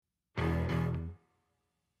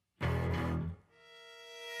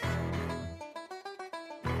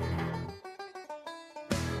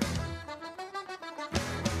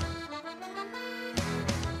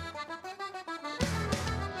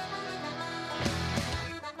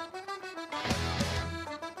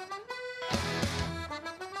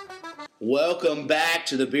Welcome back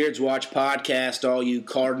to the Beards Watch podcast, all you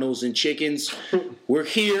Cardinals and chickens. We're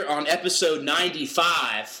here on episode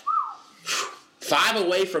 95, 5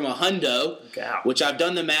 away from a hundo, which I've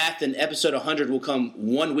done the math, and episode 100 will come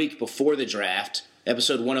 1 week before the draft.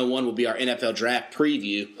 Episode 101 will be our NFL draft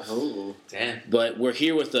preview. Oh, damn. But we're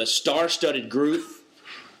here with a star-studded group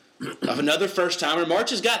of another first-timer.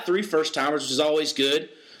 March has got 3 first-timers, which is always good.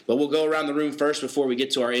 But we'll go around the room first before we get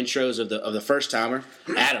to our intros of the first-timer.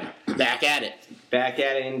 Adam, back at it. Back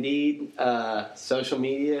at it indeed. Social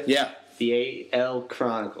media. Yeah. The AL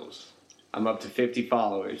Chronicles. I'm up to 50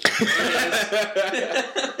 followers.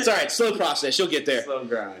 It's all right. Slow process. You'll get there. Slow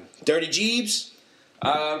grind. Dirty Jeebs.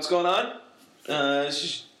 What's going on? This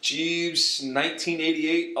is Jeebs,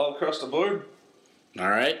 1988, all across the board. All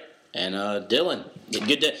right. And Dillon.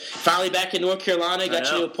 Good to finally back in North Carolina. Got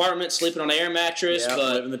your new apartment, sleeping on an air mattress. Yeah,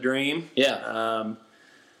 but living the dream. Yeah.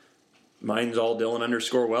 Mine's all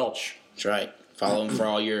Dillon_Welch. That's right. Follow him for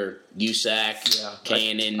all your USAC,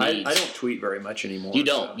 KNN I needs. don't tweet very much anymore. You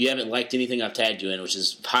don't. So. You haven't liked anything I've tagged you in, which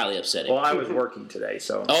is highly upsetting. Well, I was working today,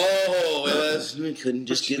 so. We couldn't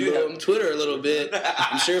just get on Twitter a little bit.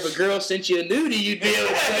 I'm sure if a girl sent you a nudie, you'd be able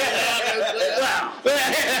to say, wow.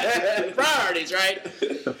 Priorities, right?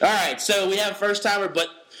 All right, so we have a first-timer, but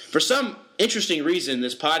for some interesting reason,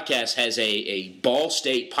 this podcast has a Ball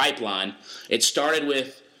State pipeline. It started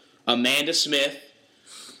with Amanda Smith,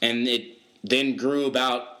 and it then grew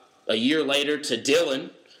about a year later to Dillon,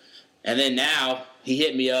 and then now he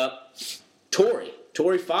hit me up, Torey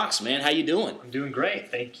Fox, man, how you doing? I'm doing great.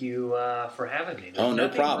 Thank you for having me. There's no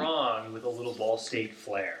problem. Nothing wrong with a little Ball State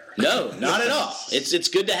flair. No, not at all. It's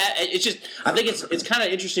good to have. It's just I think it's kind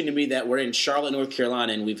of interesting to me that we're in Charlotte, North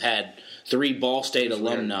Carolina, and we've had 3 Ball State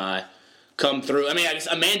alumni come through. I mean, I guess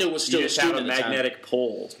Amanda was still you a just student have a at the time. magnetic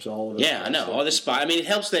pole. So all of Yeah, I know. All this spot. I mean, it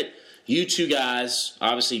helps that you two guys,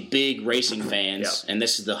 obviously big racing fans, and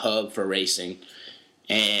this is the hub for racing.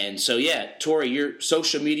 And so, yeah, Torey, you're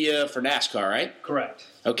social media for NASCAR, right? Correct.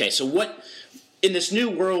 Okay, so what, in this new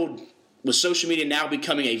world, with social media now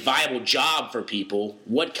becoming a viable job for people,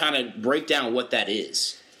 what kind of break down what that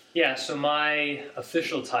is? Yeah, so my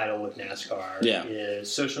official title with NASCAR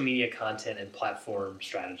is social media content and platform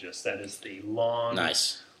strategist. That is the long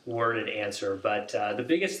worded answer. But the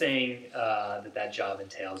biggest thing that job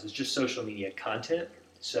entails is just social media content.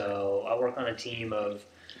 So I work on a team of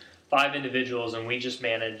 5 individuals, and we just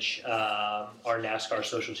manage our NASCAR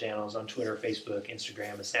social channels on Twitter, Facebook,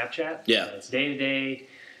 Instagram, and Snapchat. Yeah. It's day-to-day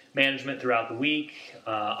management throughout the week,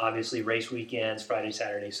 obviously race weekends, Friday,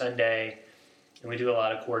 Saturday, Sunday. And we do a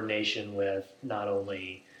lot of coordination with not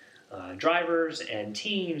only drivers and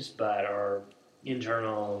teams, but our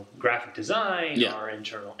internal graphic design, our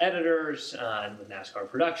internal editors, and with NASCAR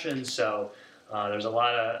production. So there's a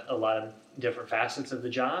lot of different facets of the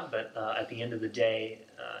job, but at the end of the day,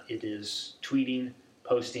 it is tweeting,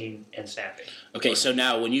 posting, and snapping. Okay, so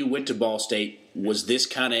now when you went to Ball State, was this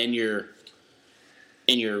kind of in your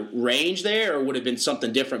range there, or would it have been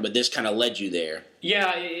something different, but this kind of led you there?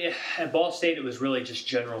 Yeah, at Ball State, it was really just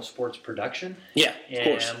general sports production. Yeah, of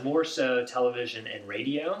course. And more so television and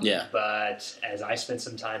radio. Yeah. But as I spent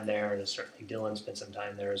some time there, and certainly Dillon spent some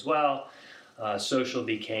time there as well, social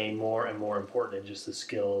became more and more important, and just the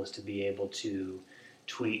skills to be able to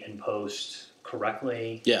tweet and post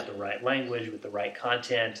correctly, with the right language, with the right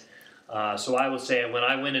content. So I will say when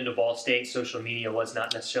I went into Ball State, social media was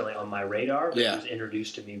not necessarily on my radar, but it was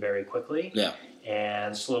introduced to me very quickly. Yeah.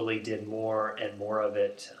 And slowly did more and more of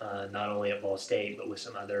it, not only at Ball State, but with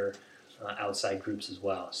some other outside groups as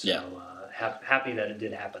well. So happy that it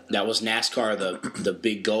did happen. Now, was NASCAR the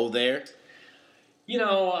big goal there? You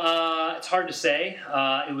know, it's hard to say.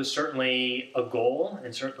 It was certainly a goal,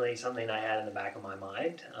 and certainly something I had in the back of my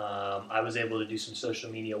mind. I was able to do some social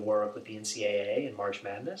media work with the NCAA in March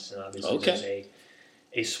Madness, and obviously there's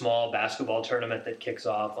a small basketball tournament that kicks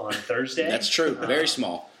off on Thursday. That's true. Very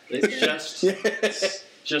small. It's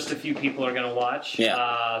just a few people are going to watch.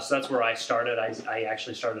 Yeah. So that's where I started. I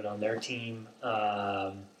actually started on their team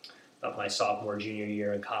about my sophomore, junior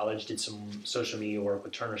year in college. Did some social media work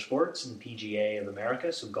with Turner Sports and PGA of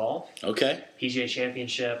America, so golf. Okay. PGA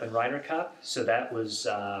Championship and Ryder Cup. So that was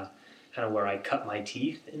kind of where I cut my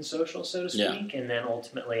teeth in social, so to speak. And then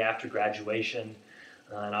ultimately after graduation,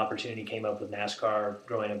 an opportunity came up with NASCAR.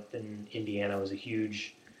 Growing up in Indiana, I was a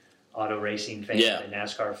huge auto racing fan and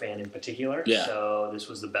NASCAR fan in particular. Yeah. So this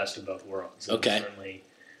was the best of both worlds. And I'm certainly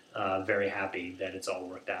very happy that it's all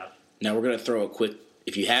worked out. Now we're going to throw a quick,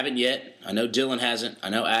 if you haven't yet, I know Dillon hasn't, I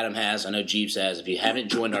know Adam has, I know Jeebs has. If you haven't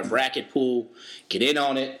joined our bracket pool, get in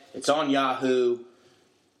on it. It's on Yahoo.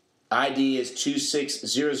 ID is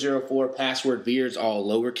 26004. Password beards all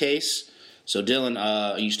lowercase. So Dillon,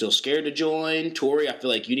 are you still scared to join? Torey, I feel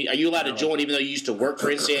like you need. Are you allowed to join even though you used to work for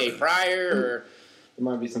NCAA prior? Or? There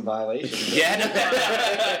might be some violations. Yeah.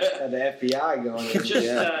 Had the FBI going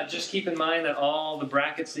in. Just keep in mind that all the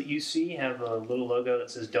brackets that you see have a little logo that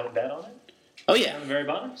says "Don't Bet" on it. Oh yeah, on the very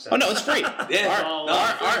bottom. So. Oh no, it's free. Yeah,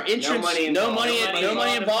 our entrance, no money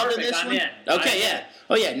involved in this one. Okay, yeah.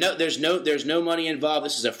 Oh yeah, no, there's no money involved.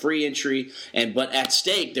 This is a free entry, but at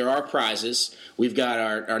stake there are prizes. We've got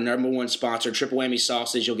our number one sponsor, Triple Whammy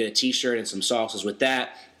Sauces. You'll get a T-shirt and some sauces with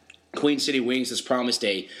that. Queen City Wings has promised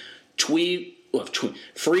a free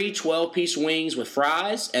 12-piece wings with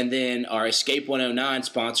fries, and then our Escape 109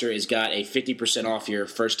 sponsor has got a 50% off your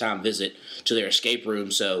first-time visit to their escape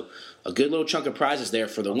room. So a good little chunk of prizes there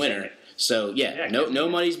for the winner. So, no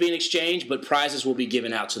money's being exchanged, but prizes will be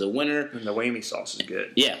given out to the winner. And the Whammy sauce is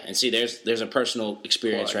good. Yeah, and see, there's a personal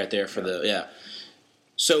experience right there for the.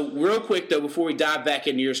 So, real quick, though, before we dive back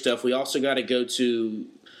into your stuff, we also got to go to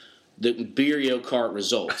the Beerio Kart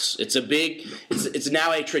results. It's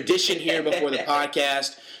now a tradition here before the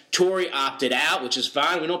podcast. Torey opted out, which is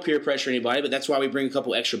fine. We don't peer pressure anybody, but that's why we bring a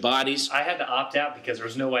couple extra bodies. I had to opt out because there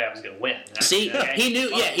was no way I was going to win. See, he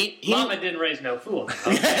knew. Mama didn't raise no fool.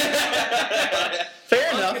 Fair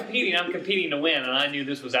enough. I'm competing to win, and I knew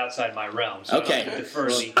this was outside my realm. So okay. I defer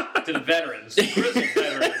to the veterans, the grizzled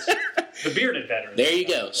veterans, the bearded veterans. There you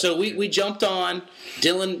go. So we jumped on.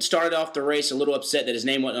 Dillon started off the race a little upset that his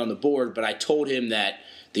name wasn't on the board, but I told him that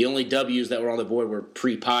the only W's that were on the board were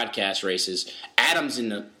pre-podcast races. Adam's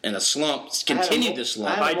in a slump, continued the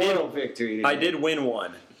slump. I did victory today. I did win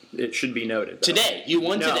one. It should be noted. Though. Today, you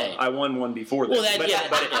won today. I won one before that. Well,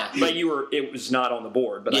 but you were. It was not on the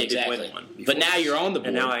board. But I did win one. Before. But now you're on the board.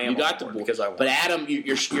 And now I am. You got the board because I won. But Adam,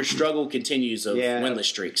 your struggle continues of winless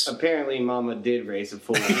streaks. Apparently, Mama did race a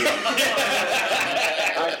full year.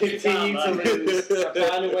 I continue to lose. I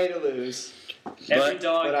find a way to lose. But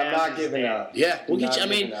I'm not giving up. Yeah, we'll get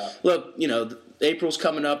you. Look, April's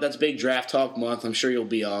coming up. That's big draft talk month. I'm sure you'll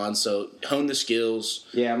be on. So hone the skills.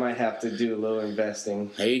 Yeah, I might have to do a little investing.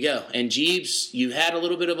 There you go. And Jeebs, you had a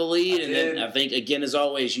little bit of a lead, then I think again as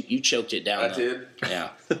always you choked it down. I did. Yeah.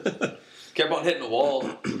 Kept on hitting the wall.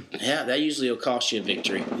 Yeah, that usually will cost you a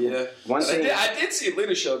victory. Yeah. I did see a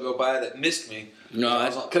leader show go by that missed me.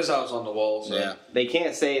 No, because I was on the wall. So. Yeah. They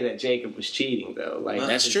can't say that Jacob was cheating though. Like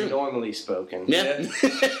that's true. Normally spoken. Yeah.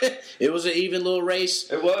 It was an even little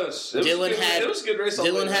race. It was. It was a good race.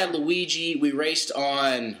 Dillon had Luigi. We raced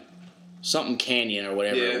on something Canyon or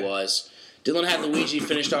whatever it was. Dillon had Luigi,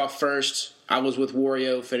 finished off first. I was with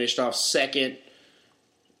Wario, finished off second.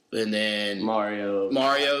 And then Mario,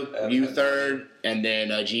 you third, and then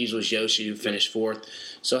Jeebs was Yoshi, who finished fourth.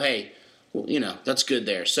 So hey, that's good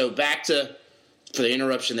there. So back to, for the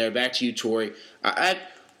interruption there, back to you, Torey.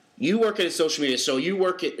 You work at social media, so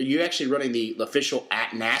you actually running the official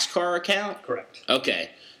 @NASCAR account? Correct. Okay.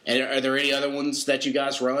 And are there any other ones that you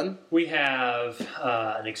guys run? We have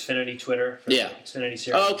an Xfinity Twitter for the Xfinity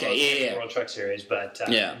Series. Oh, okay, World Truck Series, but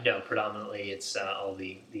no, predominantly it's all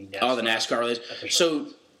the NASCAR. All the NASCAR related. So,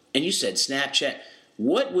 and you said Snapchat.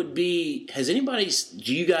 What would be?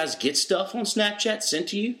 Do you guys get stuff on Snapchat sent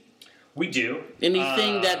to you? We do.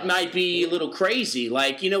 Anything that might be a little crazy,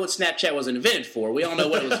 like what Snapchat wasn't invented for. We all know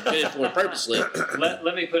what it was invented for purposely.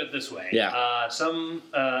 Let me put it this way. Yeah. Some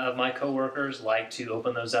of my coworkers like to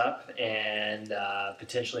open those up and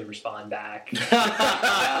potentially respond back if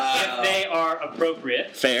they are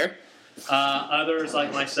appropriate. Fair. Others,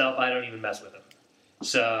 like myself, I don't even mess with them.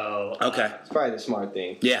 So okay, it's probably the smart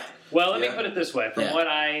thing. Yeah. Well, let me put it this way. From what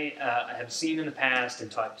I have seen in the past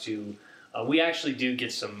and talked to, we actually do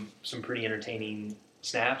get some pretty entertaining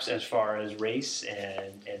snaps as far as race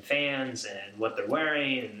and fans and what they're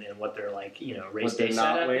wearing and what their race day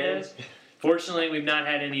setup is. Fortunately, we've not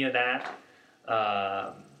had any of that.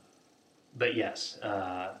 But yes,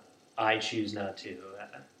 I choose not to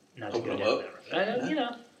go down that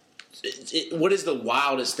road. What is the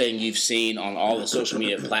wildest thing you've seen on all the social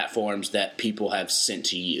media platforms that people have sent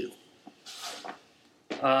to you?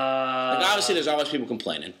 Obviously, there's always people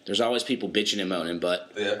complaining. There's always people bitching and moaning,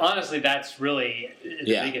 but honestly, that's really the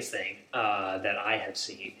biggest thing that I have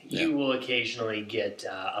seen. You will occasionally get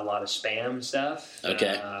a lot of spam stuff,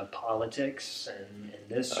 politics, and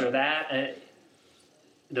this or that.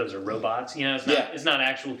 Those are robots. It's not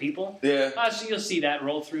actual people. Yeah. So you'll see that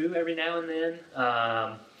roll through every now and then.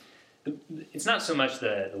 It's not so much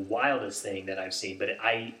the wildest thing that I've seen, but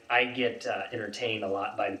I get entertained a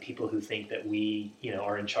lot by the people who think that we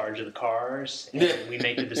are in charge of the cars and we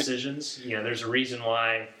make the decisions. There's a reason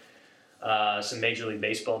why Some Major League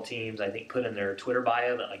Baseball teams, I think, put in their Twitter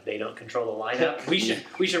bio that like they don't control the lineup.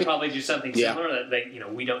 We should probably do something similar.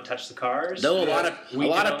 That we don't touch the cars. Though a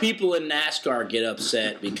lot of people in NASCAR get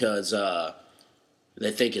upset because they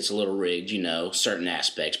think it's a little rigged, certain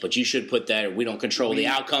aspects. But you should put that. We don't control the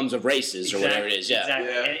outcomes of races or whatever it is. Yeah,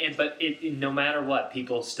 exactly. Yeah. But no matter what,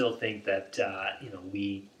 people still think that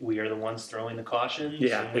we are the ones throwing the cautions.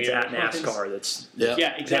 Yeah, it's at NASCAR that's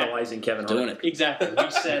penalizing Kevin doing Harvick. It exactly.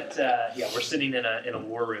 We're sitting in a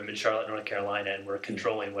war room in Charlotte, North Carolina, and we're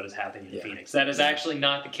controlling what is happening in Phoenix. That is actually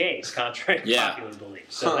not the case, contrary to popular belief.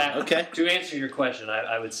 So to answer your question,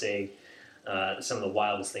 I would say. Some of the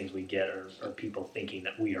wildest things we get are people thinking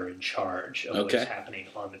that we are in charge of what is happening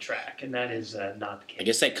on the track, and that is not the case. I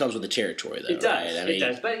guess that comes with the territory, though. It does. Right? It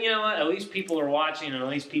does. But you know what? At least people are watching, and at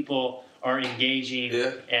least people are engaging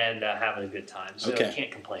and having a good time. So I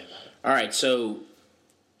can't complain about it. All right. So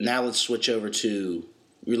now let's switch over to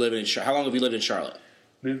you're living in Charlotte. How long have you lived in Charlotte?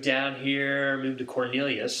 Moved down here. Moved to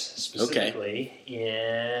Cornelius specifically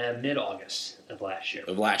in mid-August of last year.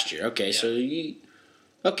 Okay. Yeah.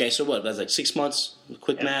 So what? That's like 6 months.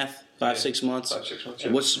 Quick math. 5-6 months. 5-6 months.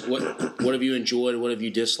 Yeah. What have you enjoyed? What have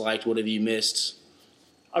you disliked? What have you missed?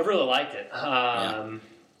 I've really liked it.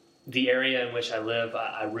 The area in which I live,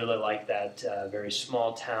 I really like that very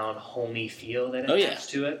small town, homey feel that it has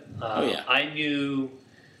to it. I knew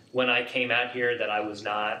when I came out here that I was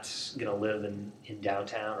not going to live in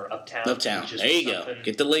downtown or uptown. Uptown. There you go.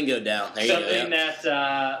 Get the lingo down. There you go. Something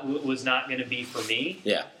that was not going to be for me.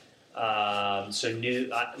 Yeah.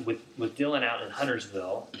 With Dillon out in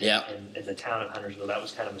Huntersville, in the town of Huntersville, that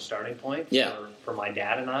was kind of a starting point for my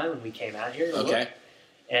dad and I when we came out here.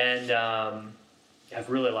 And I've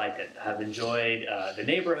really liked it. I've enjoyed the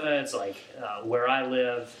neighborhoods, like where I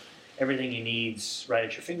live. Everything you need's right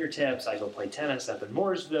at your fingertips. I go play tennis up in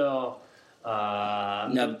Mooresville.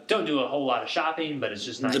 Don't do a whole lot of shopping, but it's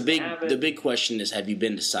just nice to have it. The big question is, have you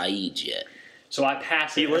been to Saeed's yet? So I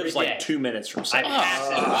pass it. He lives like 2 minutes from Saeed's. I pass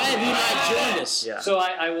it. Why have you not joined us? Yeah. So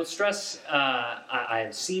I will stress, I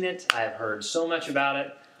have seen it. I have heard so much about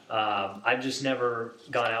it. I've just never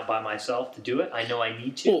gone out by myself to do it. I know I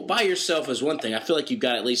need to. Well, by yourself is one thing. I feel like you've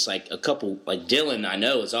got at least like a couple, like Dillon, I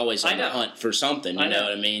know, is always on the hunt for something. You know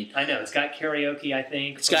what I mean? I know. It's got karaoke, I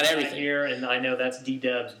think. It's got everything. Here, and I know that's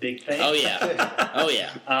D-Dub's big thing. Oh, yeah.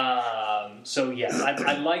 So, yes,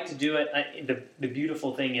 I'd like to do it. The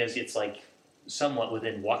beautiful thing is it's like somewhat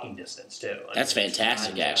within walking distance, too. That's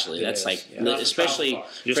fantastic, actually. That's like, especially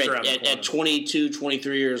at 22,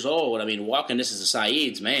 23 years old, I mean, walking this is the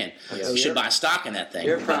Saeed's, man. You should buy stock in that thing.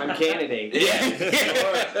 You're a prime candidate.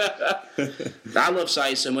 I love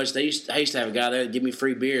Saeed so much. I used to have a guy there that give me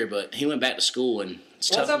free beer, but he went back to school and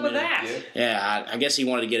what's up with that? Yeah, I guess he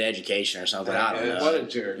wanted to get an education or something. I don't know. What a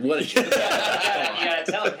jerk. You gotta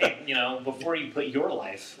tell him, hey, before you put your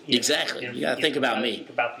life. Exactly. You gotta think about me. Think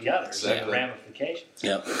about the others and the ramifications.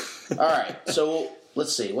 Yep. All right. So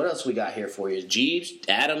let's see. What else we got here for you? Jeebs,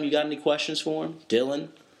 Adam, you got any questions for him? Dillon?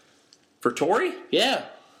 For Torey? Yeah.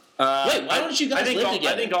 Wait, why don't you guys live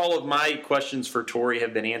together? I think all of my questions for Torey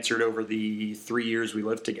have been answered over the 3 years we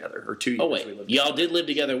lived together, or 2 years we lived together. Y'all did live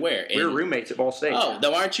together where? We were roommates at Ball State. Oh,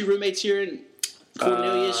 then why aren't you roommates here in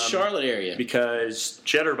Cornelius, Charlotte area? Because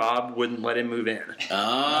Cheddar Bob wouldn't let him move in.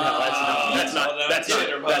 Oh. That's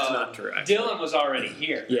not true. Dillon was already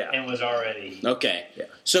here. And was already... Okay. Yeah.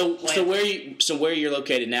 So where you're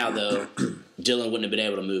located now, though, Dillon wouldn't have been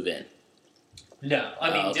able to move in? No.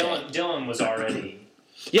 I mean, Dillon was already...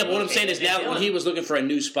 Yeah, but what I'm saying is now when he was looking for a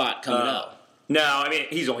new spot coming up. No, I mean,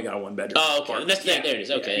 he's only got a one-bedroom. Oh, okay. There it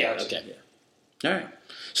is. Okay, okay. All right.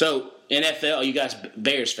 So, NFL, you guys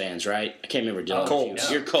Bears fans, right? I can't remember.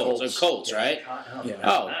 Colts. You're Colts. Colts, right?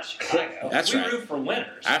 Oh, not Chicago. That's right. We root for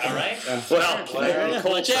winners, all right?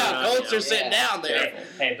 Watch out. Colts are sitting down there.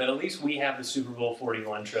 Hey, but at least we have the Super Bowl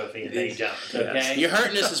 41 trophy, and they don't, okay? You're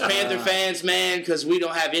hurting us as Panther fans, man, because we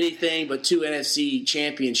don't have anything but 2 NFC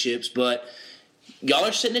championships, but... Y'all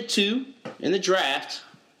are sitting at 2 in the draft.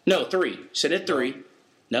 No, 3. Sitting at 3.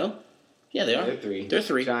 No? Yeah, they are. They're 3. They're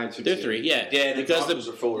 3. Giants are They're 2. 3. Yeah. Yeah, because the Broncos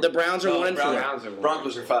are 4. The Browns are 1 and 4.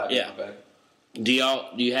 Broncos are 5. Yeah. Do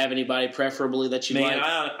you have anybody preferably that you like?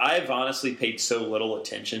 I've honestly paid so little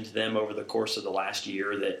attention to them over the course of the last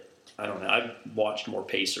year that I don't know. I've watched more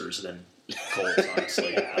Pacers than Colts,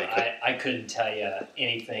 honestly. I couldn't tell you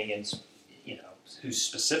anything in who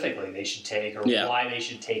specifically they should take or why they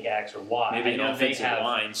should take X or Y. Maybe an offensive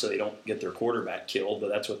line so they don't get their quarterback killed, but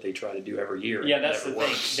that's what they try to do every year. Yeah, that's the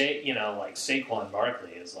thing. They, like Saquon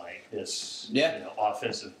Barkley is like this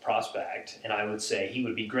offensive prospect, and I would say he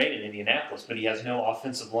would be great in Indianapolis, but he has no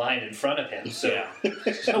offensive line in front of him. So,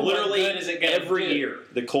 literally every year,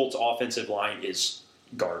 the Colts' offensive line is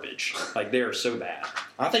garbage. Like, they are so bad.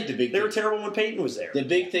 I think they were terrible when Peyton was there. The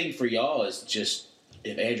big thing for y'all is just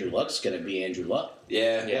if Andrew Luck's going to be Andrew Luck.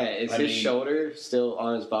 Yeah. Is his shoulder still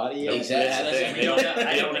on his body? Exactly.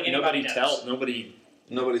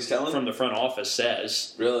 Nobody's telling from the front office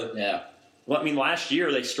says. Really? Yeah. Well, I mean, last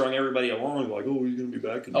year they strung everybody along like, "Oh, you're going to be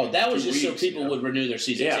back." That was just weeks, so people would renew their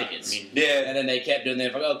season tickets. I mean, and then they kept doing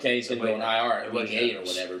that. Like, okay, he's going to go on IR at week 8 or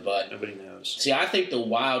whatever. But nobody knows. See, I think the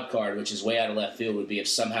wild card, which is way out of left field, would be if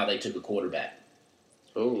somehow they took a quarterback.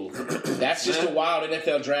 Oh, that's just a wild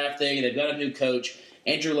NFL draft thing. They've got a new coach.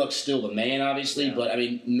 Andrew Luck's still the man, obviously, but I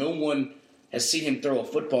mean, no one has seen him throw a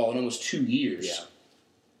football in almost 2 years.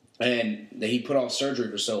 Yeah. And he put off surgery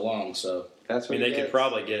for so long, so that's what they could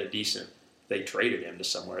probably get a decent. They traded him to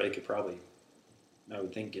somewhere. They could probably, I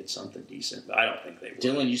would think, get something decent, but I don't think they would.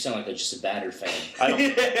 Dillon, you sound like just a battered fan. I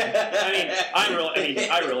don't.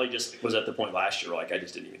 I really just was at the point last year, like I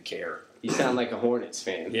just didn't even care. You sound like a Hornets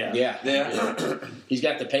fan. Yeah. He's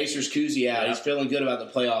got the Pacers koozie out. Yeah. He's feeling good about the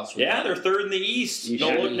playoffs. Yeah, they're third in the East.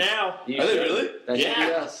 Don't look now. Are they really?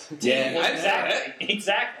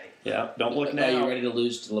 Exactly. Yeah, don't look now. Are you ready to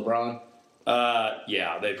lose to LeBron?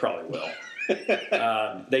 Yeah, they probably will.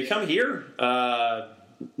 They come here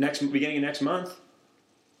beginning of next month.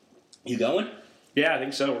 You going? Yeah, I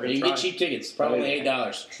think so. We're gonna get cheap tickets. Probably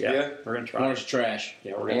 $8. Yeah, we're gonna try. Orange trash.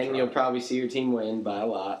 Yeah, we're gonna try. You'll probably see your team win by a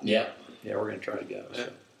lot. Yeah. Yeah, we're gonna try to go.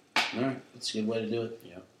 So. All right, that's a good way to do it.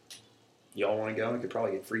 Yeah. Y'all want to go? We could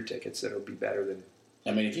probably get free tickets. That'll be better than. I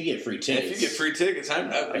mean, if you get free tickets. If you get free tickets, I could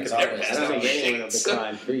never pass on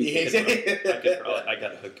decline free tickets. I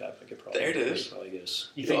got a hookup. I could probably. There it is. Probably guess.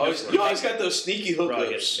 You always got those sneaky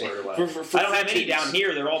hookups. I don't have any down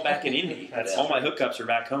here. They're all back in Indy. All my hookups are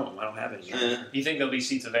back home. I don't have any. You think there'll be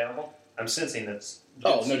seats available? I'm sensing that's.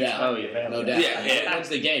 Oh, no doubt. Oh, yeah, no doubt. Yeah. When's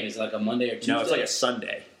the game? Is it like a Monday or Tuesday? No, it's like a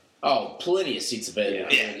Sunday. Oh, plenty of seats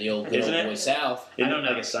available in the old good old boy South. I don't know.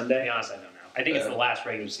 Like a Sunday? To be honest, I don't know. I think it's the last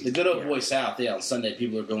regular season. The good old boy South, on Sunday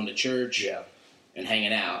people are going to church and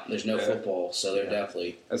hanging out. There's no football, so they're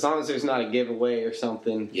definitely... As long as there's not a giveaway or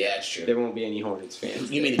something, it's true. There won't be any Hornets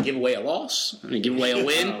fans. You mean to give away a loss? I mean, give away a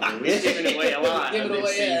win? We've given away a lot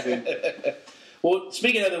season. Well,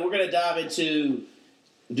 speaking of it, we're going to dive into...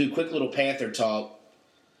 do a quick little Panther talk.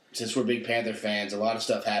 Since we're big Panther fans, a lot of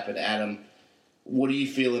stuff happened. Adam, what are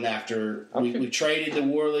you feeling after we traded the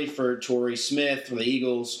Worley for Torrey Smith from the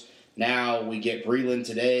Eagles? Now we get Breland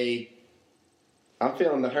today. I'm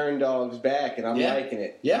feeling the Hern Dogs back, and I'm liking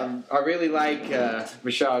it. Yeah. I really like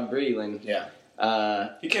Rashad Breland. Yeah.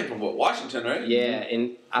 He came from Washington, right? Yeah,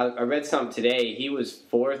 and I read something today. He was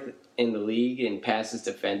 4th in the league in passes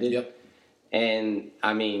defended. Yep. And,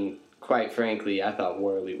 I mean, quite frankly, I thought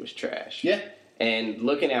Worley was trash. Yeah. And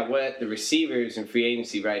looking at what the receivers in free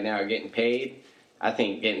agency right now are getting paid, I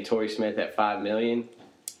think getting Torrey Smith at $5 million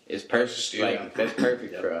is perfect. That's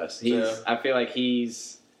perfect for us. I feel like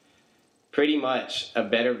he's pretty much a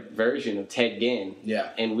better version of Ted Ginn. Yeah.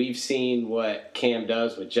 And we've seen what Cam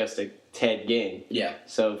does with just a Ted Ginn. Yeah.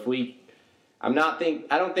 So if I don't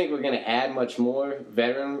think we're going to add much more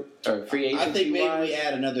veteran or free agency. I think maybe we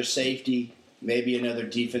add another safety, maybe another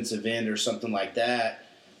defensive end or something like that.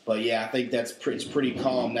 But, I think it's pretty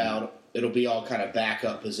calm now. It'll be all kind of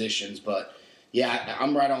backup positions. But,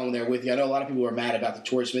 I'm right on there with you. I know a lot of people are mad about the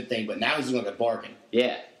Torrey Smith thing, but now he's doing like a bargain.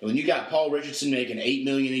 Yeah. When you got Paul Richardson making $8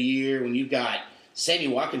 million a year, when you've got Sammy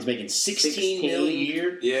Watkins making $16 million a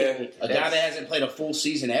year, a guy that hasn't played a full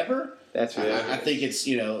season ever, that's right. I think it's,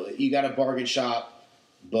 you got a bargain shop.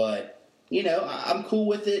 But, I'm cool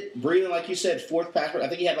with it. Breland, like you said, 4th passer. I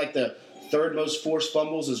think he had like the 3rd most forced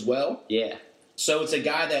fumbles as well. Yeah. So it's a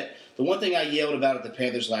guy that the one thing I yelled about at the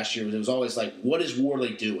Panthers last year was it was always like, what is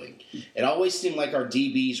Worley doing? It always seemed like our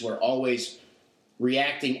DBs were always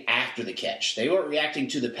reacting after the catch. They weren't reacting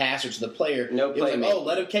to the pass or to the player. No play. It was like,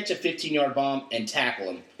 let him catch a 15-yard bomb and tackle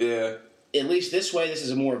him. Yeah. At least this way,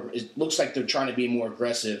 it looks like they're trying to be more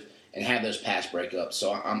aggressive and have those pass breakups.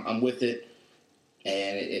 So I'm with it.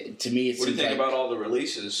 And to me, what do you think about all the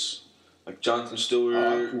releases? Like Jonathan Stewart,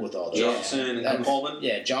 I'm cool with all that. Johnson, and Coleman?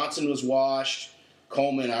 Yeah, Johnson was washed.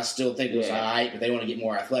 Coleman, I still think was all right, but they want to get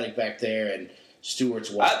more athletic back there, and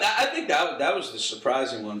Stewart's washed. I think that was the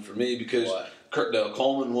surprising one for me because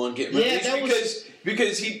Coleman one get released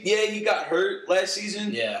because he got hurt last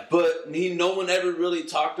season. Yeah, but no one ever really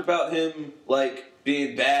talked about him like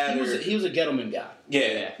being bad. He was a Gettleman guy.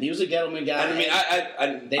 Yeah, he was a Gettleman guy.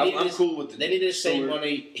 I mean, I'm cool with They needed to save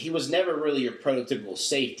money. He was never really your prototypical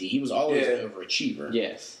safety. He was always an overachiever.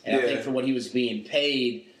 Yes, and I think for what he was being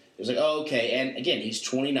paid, it was like, oh, okay. And again, he's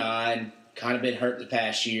 29, kind of been hurt the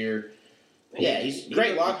past year. Yeah, he's a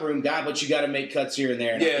great locker room guy, but you got to make cuts here and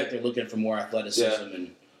there. And I think they're looking for more athleticism. Yeah.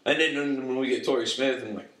 And then when we get Torrey Smith,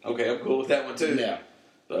 I'm like, okay, I'm cool with that one too. Yeah,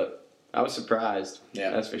 but I was surprised. Yeah,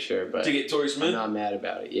 that's for sure. But to get Torrey Smith, I'm not mad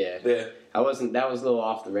about it. Yeah, yeah. I wasn't. That was a little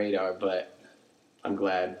off the radar, but I'm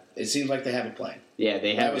glad. It seems like they have a plan. Yeah,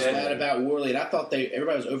 they have. I was mad about Worley, and I thought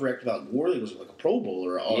everybody was overreacting about Worley was like a Pro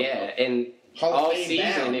Bowler. And all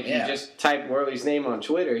season, if you just type Worley's name on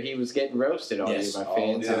Twitter, he was getting roasted all year by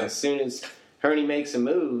fans. And as soon as Hurney makes a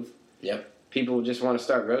move, people just want to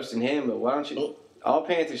start roasting him. But why don't you? All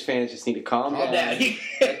Panthers fans just need to calm down.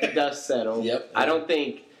 Let the dust settle. I don't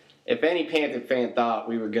think if any Panther fan thought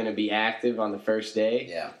we were going to be active on the first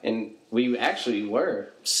day, and we actually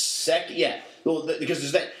were. Well, because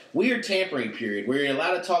there's that weird tampering period where you're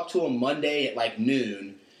allowed to talk to him Monday at like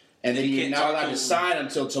noon, and then you're not allowed to sign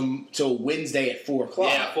until till Wednesday at 4:00.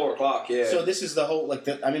 Yeah, 4:00. Yeah. So this is the whole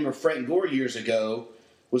I remember Frank Gore years ago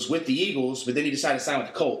was with the Eagles, but then he decided to sign with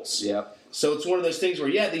the Colts. Yep. So it's one of those things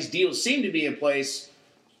where these deals seem to be in place,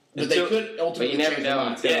 but they could ultimately. But you never know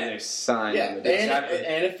until they're signed. Yeah,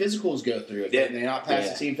 and if physicals go through, if they're not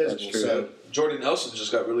past the team physicals. So Jordan Nelson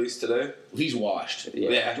just got released today. He's washed.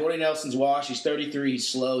 Yeah. Jordan Nelson's washed. He's 33. He's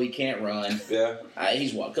slow. He can't run. Yeah.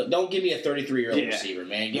 He's washed. Don't give me a 33-year-old receiver,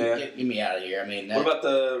 man. Get me out of here. I mean, what about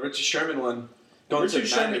the Richard Sherman one? Richard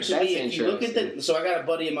Sherman, to me, if you look at so I got a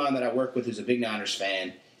buddy of mine that I work with who's a big Niners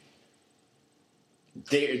fan.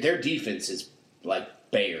 Their defense is like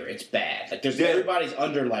bare. It's bad. Like everybody's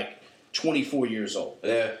under 24 years old.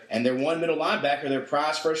 Yeah. And their one middle linebacker, their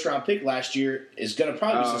prize first-round pick last year, is going to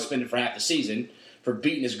probably be suspended for half the season for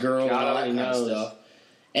beating his girl and all that kind of stuff.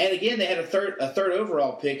 And again, they had a third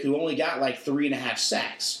overall pick who only got 3.5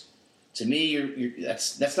 sacks. To me,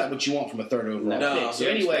 that's not what you want from a third overall pick. So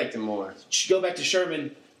anyway, go back to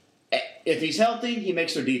Sherman. If he's healthy, he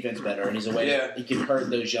makes their defense better, and he's a way he can hurt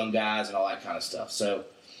those young guys and all that kind of stuff. So.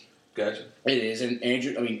 Gotcha. It is, and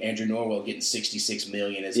Andrew Norwell getting $66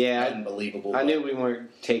 million is unbelievable. I knew we weren't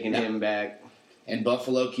taking him back. And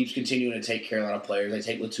Buffalo keeps continuing to take Carolina players. They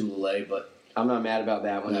take Latulele, but I'm not mad about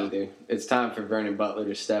that one either. It's time for Vernon Butler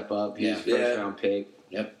to step up. He's a first-round pick.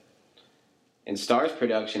 Yep. And Star's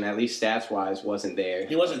production, at least stats-wise, wasn't there.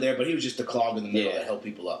 He wasn't there, but he was just a clog in the middle that helped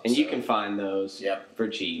people up. And you can find those for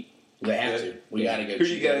cheap. They have to. We got to go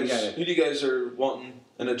cheap. Who do you guys are wanting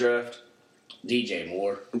in a draft? DJ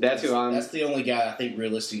Moore. That's the only guy I think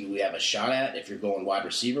realistically we have a shot at if you're going wide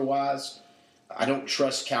receiver wise. I don't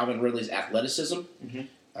trust Calvin Ridley's athleticism. Mm-hmm.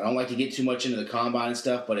 I don't like to get too much into the combine and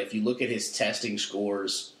stuff, but if you look at his testing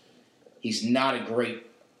scores, he's not a great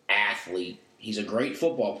athlete. He's a great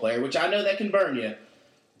football player, which I know that can burn you,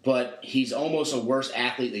 but he's almost a worse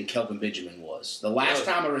athlete than Kelvin Benjamin was. The last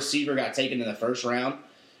time a receiver got taken in the first round,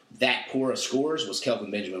 that poor of scores was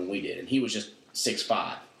Kelvin Benjamin when we did, and he was just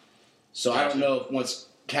 6'5". So I don't know if once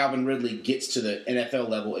Calvin Ridley gets to the NFL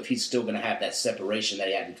level, if he's still going to have that separation that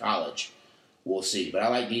he had in college. We'll see. But I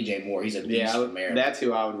like DJ Moore. He's a beast from Maryland. That's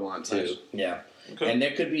who I would want, too. Nice. Yeah. Okay. And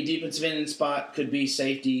there could be defensive end spot, could be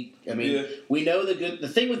safety. I mean, we know the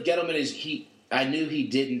thing with Gettleman is I knew he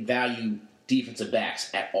didn't value defensive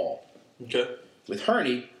backs at all. Okay. With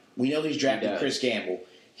Hurney, we know he's drafted Chris Gamble.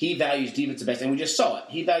 He values defensive backs, and we just saw it.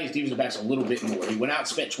 He values defensive backs a little bit more. He went out and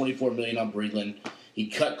spent $24 million on Breedland. He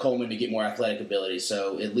cut Coleman to get more athletic ability,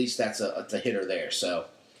 so at least that's a hitter there. So,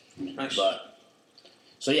 nice.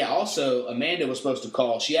 Also, Amanda was supposed to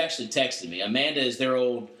call. She actually texted me. Amanda is their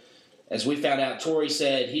old, as we found out, Torey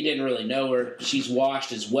said he didn't really know her. She's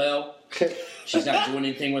washed as well. She's not doing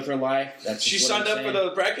anything with her life. She signed up for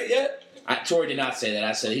the bracket yet? Torey did not say that.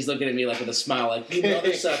 I said, he's looking at me with a smile like, you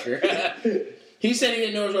mother sucker. He said he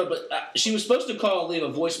didn't know as well, but she was supposed to call and leave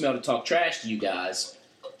a voicemail to talk trash to you guys.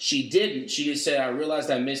 She didn't. She just said, I realized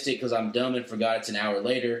I missed it because I'm dumb and forgot it's an hour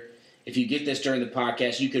later. If you get this during the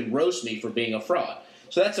podcast, you can roast me for being a fraud.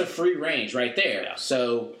 So that's a free range right there. Yeah.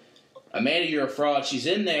 So, Amanda, you're a fraud. She's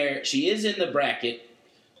in there. She is in the bracket.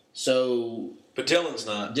 So, but Dillon's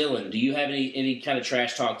not. Dillon, do you have any kind of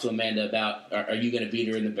trash talk to Amanda about, are you going to beat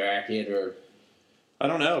her in the bracket or? I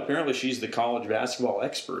don't know. Apparently, she's the college basketball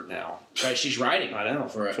expert now. Right, she's writing. I know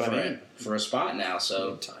for a spot now.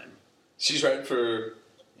 So she's writing for.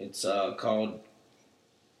 It's called.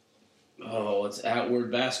 It's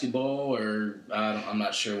Outward Basketball, or I'm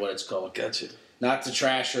not sure what it's called. Gotcha. not to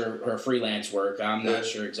trash her freelance work. I'm not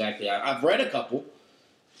sure exactly. I've read a couple.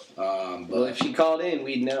 Well, if she called in,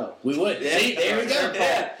 we'd know. We would. Yeah. See, there we go.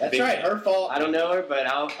 Yeah. That's right. Her fault. I don't know her, but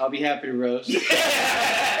I'll be happy to roast. One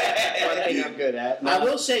thing I'm good at. I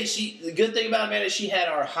will say, the good thing about Amanda, she had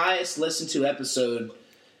our highest listened to episode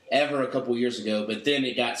ever a couple years ago, but then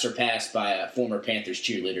it got surpassed by a former Panthers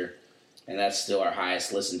cheerleader, and that's still our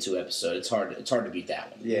highest listened to episode. It's hard to beat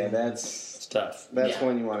that one. Yeah, it's tough. That's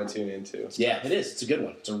one you want to tune into. Yeah, it is. It's a good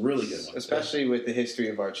one. It's a really good one. Especially with the history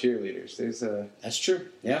of our cheerleaders. That's true.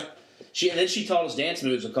 Yeah. Then she taught us dance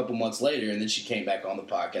moves a couple months later, and then she came back on the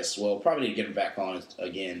podcast as well. Probably need to get her back on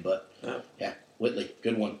again, but yeah, Whitley,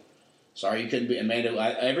 good one. Sorry you couldn't be Amanda.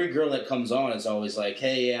 Every girl that comes on is always like,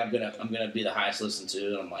 "Hey, yeah, I'm gonna be the highest listened to,"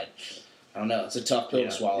 and I'm like, I don't know. It's a tough pill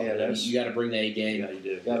to swallow. Yeah, you got to bring the A game. Yeah, you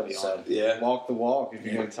do. Gotta be on. Yeah, walk the walk if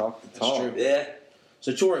you're going to talk the talk. That's true. Yeah.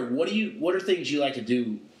 So Torey, what are things you like to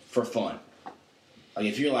do for fun? Like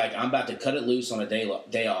if you're like, I'm about to cut it loose on a day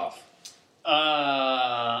off.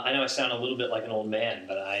 I know I sound a little bit like an old man,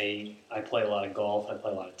 but I play a lot of golf. I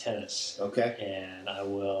play a lot of tennis. Okay. And I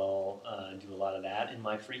will do a lot of that in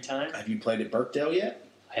my free time. Have you played at Birkdale yet?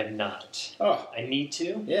 I have not. Oh. I need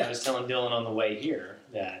to. Yeah. I was telling Dillon on the way here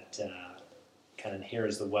that kind of here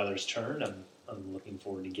as the weather's turned, I'm looking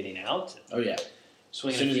forward to getting out. Oh, yeah.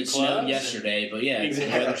 Swinging as soon a few as it clubs. snowed yesterday, but yeah,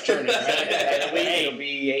 exactly. The weather's turning. Right? It'll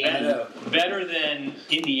be 80. I know. Better than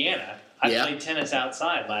Indiana. I played tennis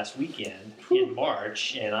outside last weekend in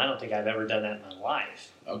March, and I don't think I've ever done that in my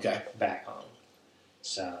life. Okay. Back home.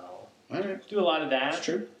 So, all right. Do a lot of that. That's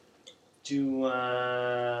true. Do,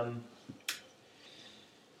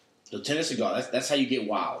 So tennis and golf, that's how you get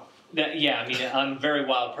wild. I mean, I'm a very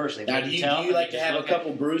wild person. Now, do you like to have a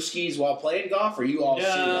couple brewskis while playing golf, or you all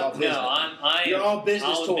business? No, you're all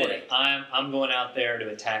business touring. I'm going out there to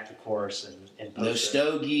attack the course and no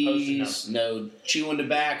stogies, no chewing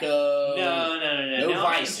tobacco. No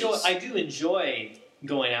vices. I do enjoy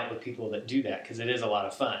going out with people that do that because it is a lot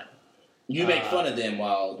of fun. You make fun of them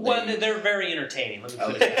while they're very entertaining. Let me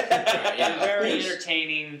put it that way. They're very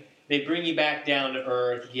entertaining. They bring you back down to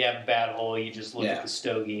earth. If you have a bad hole, you just look at the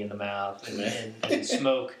stogie in the mouth and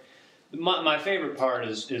smoke. My favorite part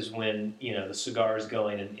is when the cigar is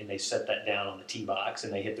going and they set that down on the tee box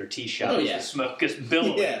and they hit their tee shot. The smoke is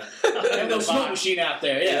billowing. Yeah, no smoke machine out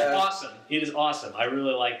there. Yeah, it's awesome. It is awesome. I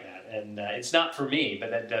really like that, and it's not for me, but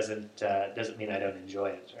that doesn't mean I don't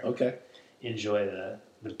enjoy it. Okay, enjoy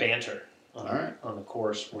the banter on the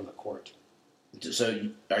course or the court. So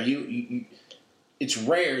are you? It's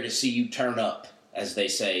rare to see you turn up, as they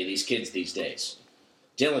say, these kids these days.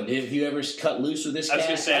 Dillon, have you ever cut loose with this guy? I was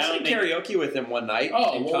going to say, I did karaoke with him one night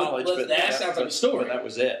in college. But that sounds like a story. That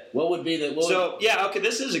was it. What would be the...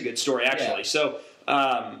 this is a good story, actually. Yeah. So,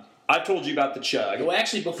 I've told you about the chug. Well,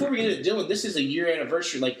 actually, before we get into Dillon, this is a year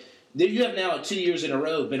anniversary. Like, you have now 2 years in a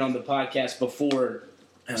row been on the podcast before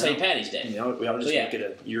St. Patty's Day. We ought to just make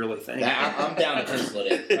it a yearly thing. I'm down to pencil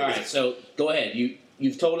it in. All right, so go ahead.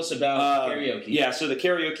 You've told us about karaoke. Yeah, so the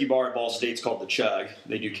karaoke bar at Ball State's called The Chug.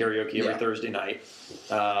 They do karaoke every Thursday night.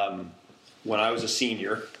 When I was a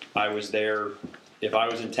senior, I was there. If I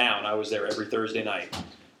was in town, I was there every Thursday night.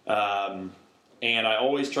 And I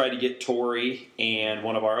always tried to get Torey and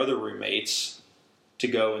one of our other roommates to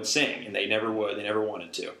go and sing, and they never would. They never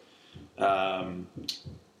wanted to.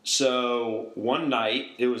 So one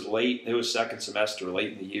night, it was late. It was second semester,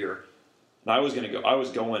 late in the year. And I was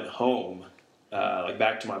going home.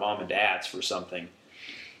 Back to my mom and dad's for something,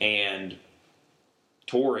 and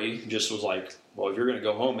Torey just was like, well, if you're going to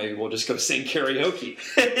go home, maybe we'll just go sing karaoke.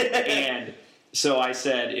 And so I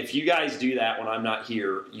said, if you guys do that when I'm not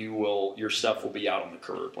here, your stuff will be out on the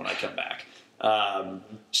curb when I come back.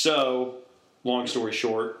 So long story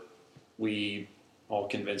short, we all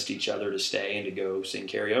convinced each other to stay and to go sing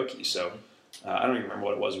karaoke. So I don't even remember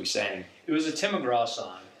what it was we sang. It was a Tim McGraw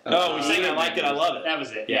song. Oh, we sang I Like It, I Love It. That was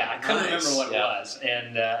it. Yeah, I couldn't remember what it was.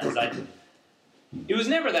 And it was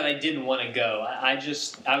never that I didn't want to go. I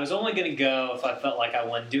was only going to go if I felt like I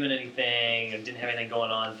wasn't doing anything or didn't have anything going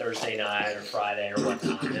on Thursday night or Friday or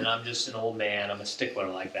whatnot. And I'm just an old man. I'm a stickler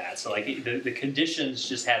like that. So the conditions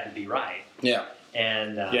just had to be right. Yeah.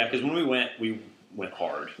 And because when we went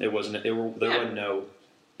hard. There wasn't no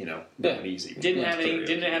going easy. Didn't have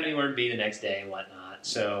anywhere to be the next day and whatnot.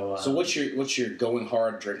 So what's your going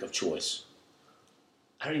hard drink of choice?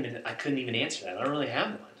 I couldn't even answer that. I don't really have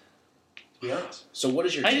one, to be honest. So what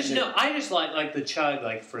is your? I just like the chug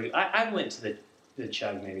I went to the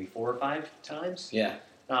chug maybe 4 or 5 times. Yeah,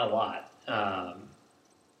 not a lot.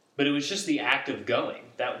 But it was just the act of going.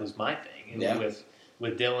 That was my thing. And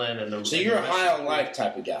with Dillon and the. So you're a high on life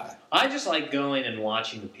type of guy. I just like going and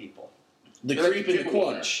watching the people. The creep in the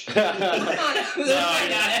corner. not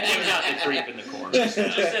the creep in the corner. Just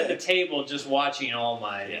at the table, just watching all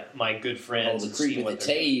my good friends. Oh, the creep at the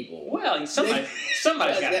table. Well, somebody's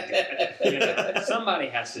got to do it. Somebody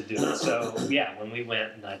has to do it. So yeah, when we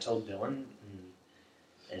went, and I told Dillon.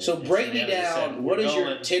 So break me down. What does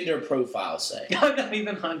your Tinder profile say? I'm not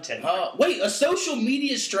even on Tinder. Wait, a social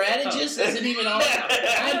media strategist isn't even on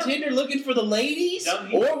Tinder looking for the ladies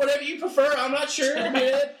or whatever you prefer. I'm not sure.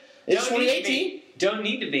 It's 2018. Don't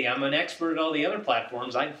need to be. I'm an expert at all the other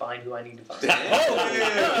platforms. I can find who I need to find.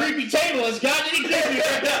 The creepy table has got any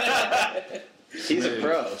creepier. He's a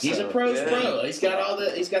pro. He's a pro's pro. He's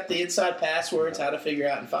got the inside passwords, how to figure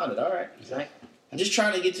out and find it. All right. Exactly. I'm just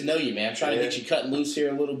trying to get to know you, man. I'm trying to get you cutting loose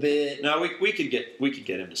here a little bit. No, we could get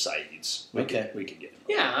him to Saeed's. We could get him.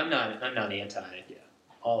 Yeah, I'm not anti.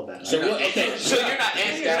 All of that. So you're not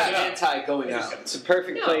anti going out. It's a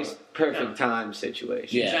perfect place, perfect time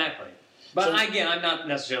situation. Yeah. Exactly. But again, I'm not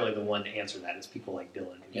necessarily the one to answer that. It's people like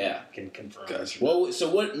Dillon who can confirm. Gotcha. Well, so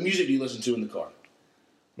what music do you listen to in the car?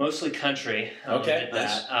 Mostly country. Okay.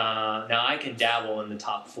 Nice. Now I can dabble in the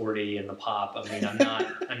top 40 and the pop. I mean, I'm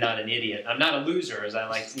not an idiot. I'm not a loser, as I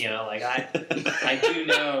like. I do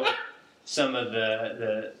know some of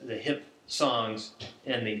the hip songs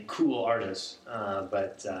and the cool artists,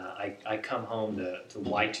 but I come home to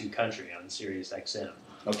Y2 Country on Sirius XM.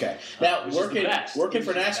 Okay. Now working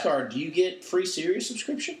for NASCAR, do you get free Sirius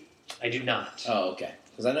subscription? I do not. Oh, okay.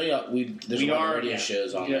 Because I know there's a lot of radio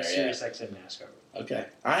shows on there. Sirius XM NASCAR. Okay.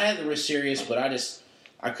 I had the Sirius, but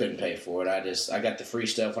I couldn't pay for it. I got the free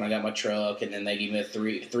stuff when I got my truck, and then they gave me a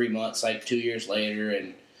 3 months, like 2 years later,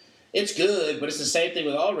 and it's good, but it's the same thing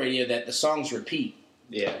with all radio that the songs repeat.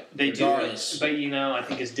 Yeah, they do. But I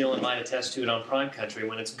think as Dillon might attest to it on Prime Country,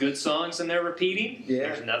 when it's good songs and they're repeating,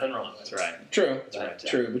 there's nothing wrong with it. That's right. True.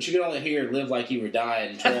 True. But you can only hear "Live Like You Were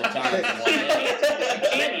Dying" 12 times in one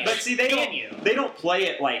day. But see, they don't play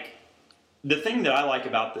it like. The thing that I like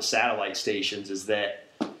about the satellite stations is that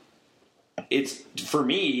it's, for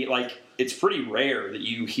me, like, it's pretty rare that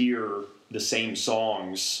you hear the same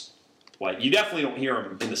songs. Like, you definitely don't hear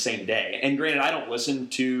them in the same day. And granted, I don't listen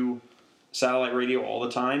to satellite radio all the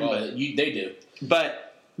time. Well, they do.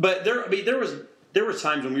 But there was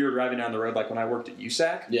times when we were driving down the road, like when I worked at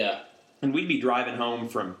USAC. Yeah. And we'd be driving home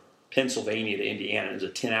from Pennsylvania to Indiana. It was a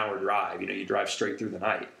 10-hour drive. You drive straight through the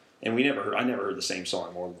night. And I never heard the same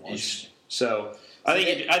song more than once. So I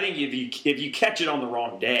think if you catch it on the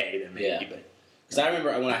wrong day, then maybe. Yeah. Because I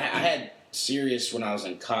remember when I had Sirius when I was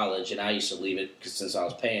in college, and I used to leave it since I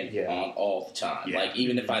was paying on all the time. Yeah. Like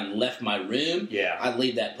even if I left my room, I'd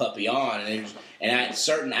leave that puppy on, and at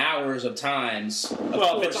certain hours of times.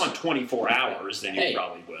 If it's on 24 hours, then you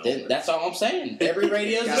probably will. Then that's all I'm saying. Every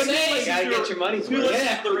radio's the same. You gotta get your money's worth. You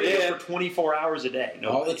listen to the radio for 24 hours a day.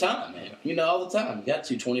 All the time, man. All the time. You got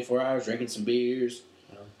 24 hours drinking some beers.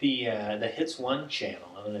 The Hits One channel.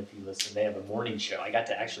 I don't know if you listen. They have a morning show. I got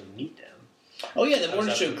to actually meet them. Oh yeah, the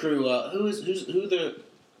morning show crew. Who the?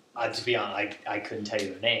 To be honest, I couldn't tell you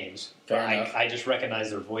their names. Fair enough. I just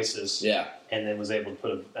recognized their voices. Yeah. And then was able to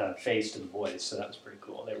put a face to the voice, so that was pretty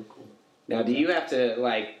cool. They were cool. Now, do you have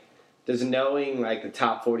to does knowing the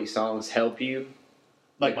top 40 songs help you?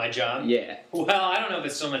 Like my job? Yeah. Well, I don't know if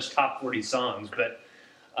it's so much top 40 songs, but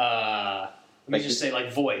let me just say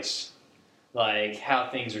voice. Like how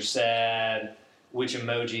things are said, which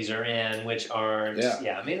emojis are in, which aren't.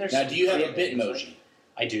 Yeah, I mean, there's. Now, do you have a Bitmoji?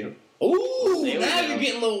 I do. Ooh, now you're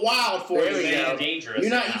getting a little wild for it, man. Dangerous.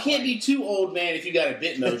 You can't be too old, man, if you got a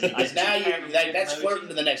Bitmoji, because now that's flirting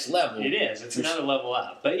to the next level. It is. It's another level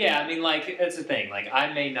up. But yeah, I mean, it's the thing.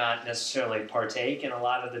 I may not necessarily partake in a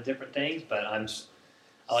lot of the different things, but I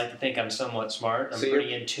like to think I'm somewhat smart. I'm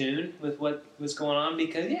pretty in tune with what's going on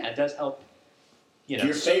because it does help.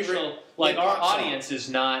 Your favorite, our audience is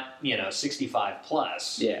not 65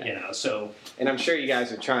 plus. Yeah. So. And I'm sure you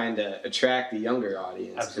guys are trying to attract the younger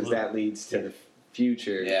audience because that leads to the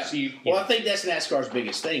future. Yeah. So I think that's NASCAR's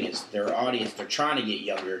biggest thing is their audience. They're trying to get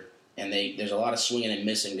younger, and there's a lot of swinging and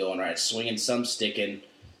missing going right. Swinging, some sticking,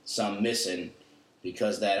 some missing,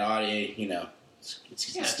 because that audience,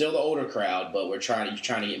 it's still the older crowd, but you're trying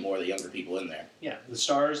to get more of the younger people in there. Yeah, the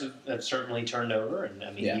stars have certainly turned over,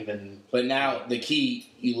 and even. But now the key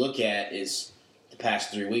you look at is the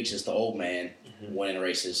past 3 weeks is the old man winning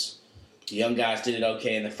races. The young guys did it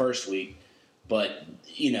okay in the first week, but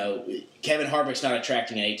Kevin Harvick's not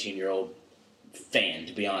attracting an 18-year-old fan.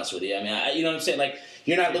 To be honest with you, I mean, you know what I'm saying?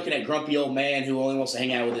 You're not looking at grumpy old man who only wants to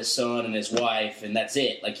hang out with his son and his wife, and that's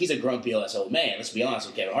it. He's a grumpy old man. Let's be honest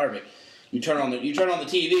with Kevin Harvick. You turn on the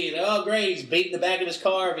TV, and oh great, he's beating the back of his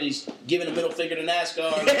car, and he's giving a middle finger to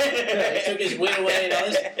NASCAR. He took his win away and all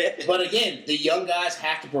this. But again, the young guys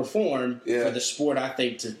have to perform for the sport, I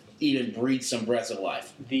think, to even breathe some breaths of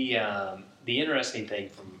life. The interesting thing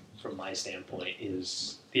from my standpoint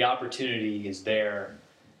is the opportunity is there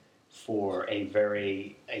for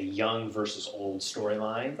a young versus old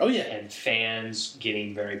storyline. Oh, yeah. And fans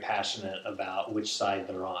getting very passionate about which side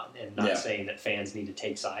they're on. And not saying that fans need to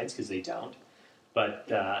take sides, because they don't. But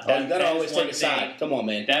you got to always take a side. Come on,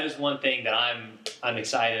 man. That is one thing that I'm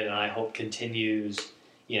excited and I hope continues.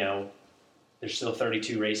 There's still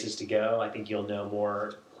 32 races to go. I think you'll know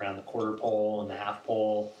more around the quarter pole and the half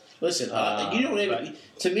pole. Listen,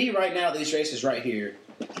 to me right now, these races right here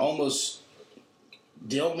almost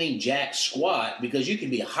don't mean jack squat, because you can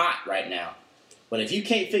be hot right now. But if you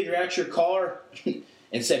can't figure out your car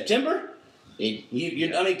in September,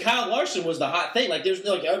 Kyle Larson was the hot thing. Like, there's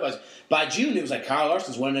like everybody's. By June, it was like Kyle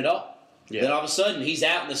Larson's winning it all. Yeah. Then all of a sudden, he's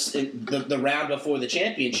out in the round before the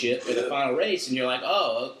championship for the final race, and you're like,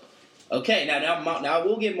 oh, okay. Now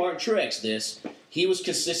we'll give Martin Truex this. He was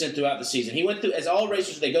consistent throughout the season. He went through, as all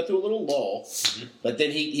racers, they go through a little lull, but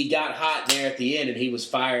then he got hot there at the end, and he was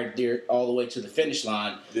fired there all the way to the finish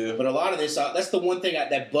line. Yeah. But a lot of this, that's the one thing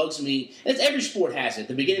that bugs me. And every sport has it.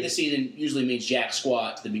 The beginning of the season usually means jack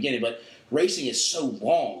squat at the beginning, but racing is so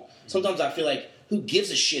long. Sometimes I feel like, who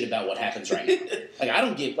gives a shit about what happens right now? Like, I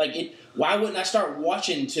don't give, why wouldn't I start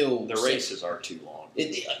watching until... The races are too long.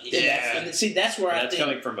 That's where I think... That's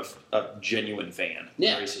coming from a genuine fan.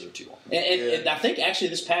 Yeah. The races are too long. And I think, actually,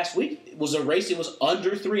 this past week was a race that was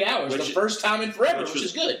under 3 hours. The first time in forever, which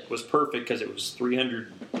is good. Was perfect, because it was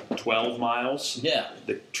 312 miles. Yeah.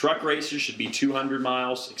 The truck races should be 200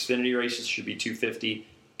 miles. Xfinity races should be 250.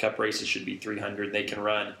 Cup races should be 300. They can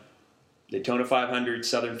run Daytona 500,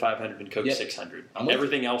 Southern 500, and Coke 600.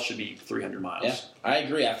 Everything else should be 300 miles. Yeah, I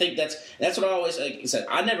agree. I think that's what I always said.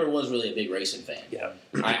 I never was really a big racing fan. Yeah.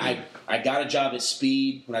 I got a job at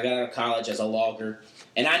Speed when I got out of college as a logger,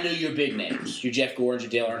 and I knew your big names, your Jeff Gordons, your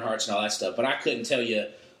Dale Earnhardts, and all that stuff, but I couldn't tell you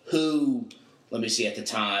who, let me see, at the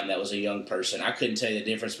time, that was a young person. I couldn't tell you the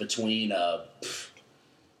difference between, I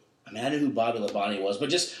knew who Bobby Labonte was, but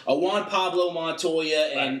just a Juan Pablo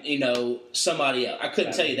Montoya and, somebody else. I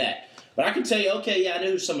couldn't tell you that. But I can tell you, okay, yeah, I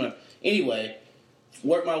knew someone. Anyway,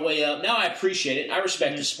 worked my way up. Now I appreciate it. I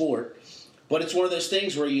respect the sport. But it's one of those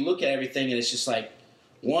things where you look at everything and it's just like,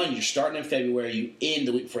 one, you're starting in February, you end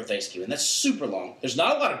the week before Thanksgiving. That's super long. There's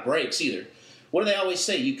not a lot of breaks either. What do they always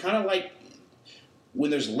say? You kind of like,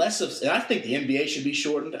 when there's less of, and I think the NBA should be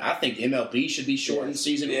shortened. I think MLB should be shortened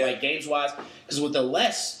season, games-wise. Because with the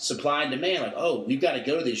less supply and demand, like, oh, we've got to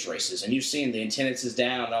go to these races. And you've seen the attendance is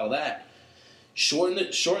down and all that. Shorten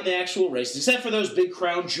the actual races, except for those big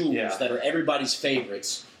crown jewels that are everybody's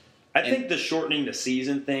favorites. I think the shortening the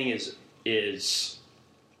season thing is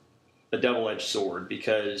a double-edged sword,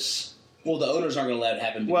 because the owners aren't going to let it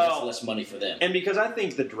happen because it's less money for them, and because I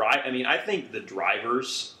think the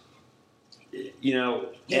drivers, they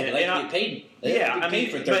get paid.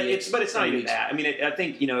 Paid for 30 but it's not even that. I mean, I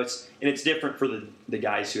think it's different for the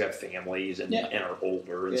guys who have families and are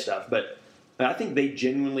older and stuff, but. I think they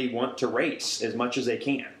genuinely want to race as much as they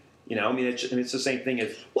can. It's the same thing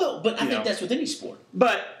as... Well, but I think that's with any sport.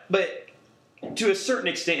 But to a certain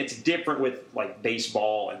extent, it's different with, like,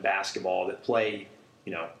 baseball and basketball that play,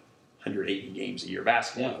 180 games a year.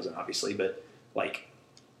 Basketball doesn't, obviously, but, like,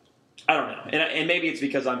 I don't know. And maybe it's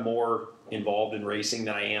because I'm more involved in racing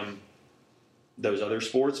than I am those other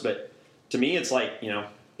sports. But to me, it's like,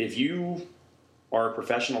 if you are a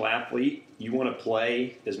professional athlete, you want to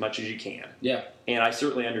play as much as you can. Yeah. And I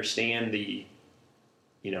certainly understand the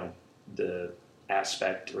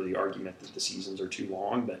aspect or the argument that the seasons are too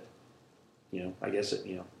long, but, I guess,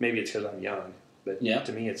 maybe it's because I'm young, but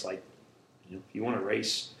to me it's like, if you want to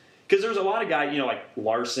race, because there's a lot of guys, like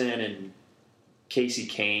Larson and Casey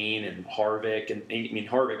Kane and Harvick, and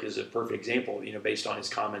Harvick is a perfect example, based on his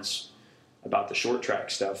comments about the short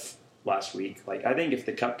track stuff last week. Like, I think if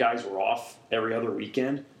the Cup guys were off every other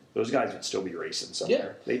weekend, those guys would still be racing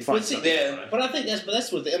somewhere. Yeah. They'd find something. But I think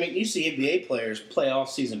that's what you see NBA players play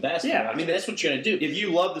off-season basketball. Yeah, that's what you're going to do. If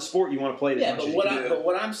you love the sport, you want to play it. But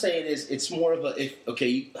what I'm saying is, it's more of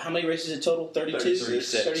how many races in total? 32?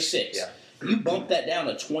 36. Yeah. You bump that down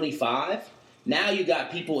to 25. Now you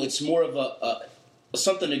got people. It's more of a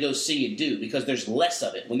something to go see and do, because there's less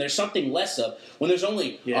of it. When there's something less of, when there's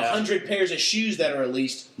only 100 pairs of shoes that are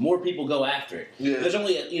released, more people go after it. Yeah. There's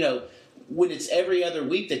only when it's every other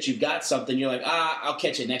week that you've got something, you're like, I'll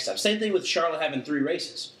catch it next time. Same thing with Charlotte having 3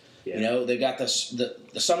 races. Yeah. They've got the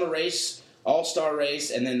summer race, all-star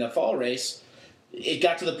race, and then the fall race. it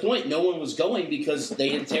got to the point no one was going because they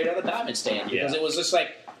didn't tear down the diamond stand because it was just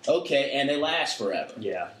like, okay, and they last forever.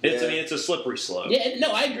 Yeah. I mean, it's a slippery slope. Yeah,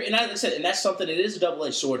 no, I agree. And like I said, and that's something, it is a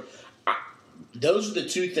double-edged sword. Those are the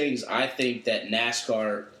two things I think that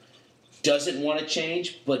NASCAR doesn't want to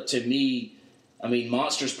change, but to me, I mean,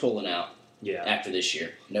 Monster's pulling out after this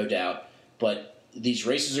year, no doubt. But these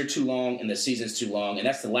races are too long and the season's too long, and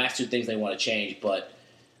that's the last two things they want to change. But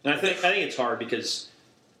and I think it's hard because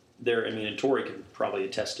and Torey can probably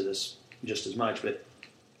attest to this just as much, but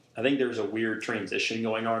I think there's a weird transition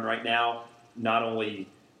going on right now, not only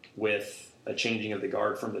with a changing of the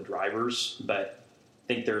guard from the drivers, but I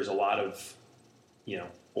think there's a lot of,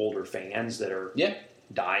 older fans that are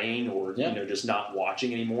dying or, just not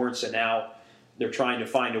watching anymore. And so now they're trying to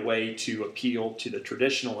find a way to appeal to the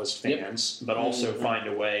traditionalist fans, but also find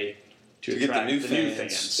a way to attract the new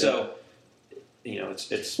fans. So,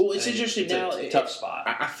 it's interesting it's now. A tough spot.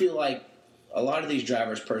 I feel like a lot of these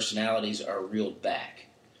drivers' personalities are reeled back.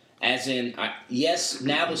 As in, yes,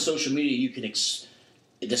 now with social media you can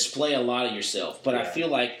display a lot of yourself, but I feel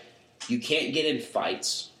like you can't get in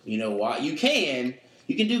fights. You know why? You can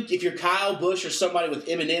do if you're Kyle Busch or somebody with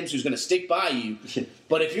M&Ms who's going to stick by you.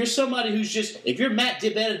 But if you're somebody if you're Matt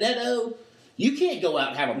DiBenedetto, you can't go out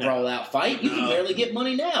and have a brawl-out fight. You can barely get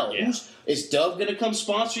money now. Yeah. Is Dove going to come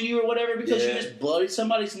sponsor you or whatever because you just bloodied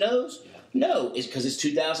somebody's nose? No, it's because it's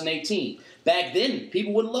 2018. Back then,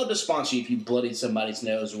 people would love to sponsor you if you bloodied somebody's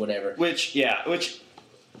nose or whatever. Which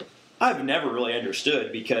I've never really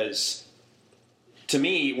understood because, to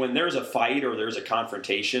me, when there's a fight or there's a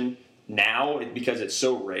confrontation now, because it's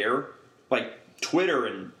so rare, like Twitter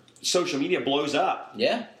and social media blows up.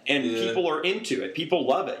 Yeah. And people are into it. People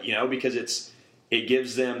love it, because it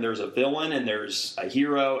gives them, there's a villain and there's a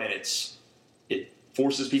hero, and it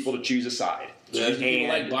forces people to choose a side. People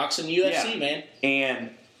like boxing UFC, man. And,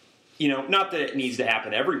 not that it needs to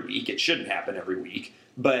happen every week. It shouldn't happen every week.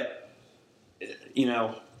 But,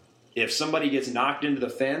 if somebody gets knocked into the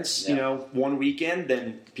fence, one weekend,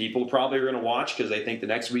 then people probably are going to watch because they think the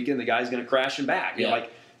next weekend the guy's going to crash and back.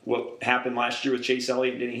 Like what happened last year with Chase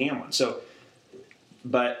Elliott and Denny Hamlin. So,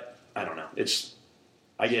 but I don't know.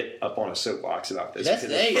 I get up on a soapbox about this. That's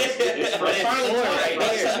it's frustrating.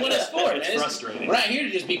 That's what it's for. It's frustrating. We're not here to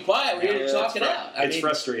just be quiet. We're here to talk it out. It's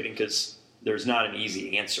frustrating because there's not an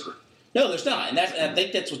easy answer. No, there's not. And I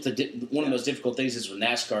think that's what one of the most difficult things is with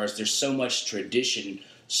NASCAR is there's so much tradition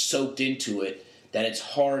soaked into it that it's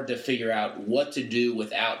hard to figure out what to do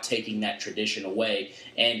without taking that tradition away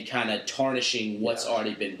and kind of tarnishing what's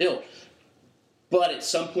already been built. But at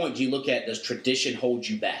some point, you look at, does tradition hold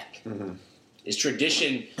you back? Mm-hmm. Is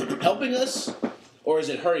tradition helping us, or is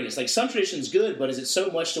it hurting us? Like, some tradition's good, but is it so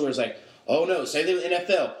much to where it's like, oh no, say the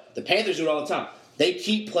NFL, the Panthers do it all the time. They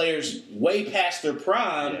keep players way past their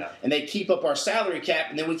prime, and they keep up our salary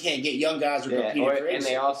cap, and then we can't get young guys who compete for it. And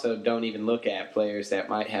they also don't even look at players that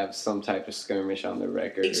might have some type of skirmish on their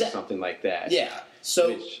record or something like that. Yeah. So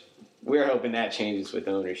which we're hoping that changes with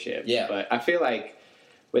ownership. Yeah. But I feel like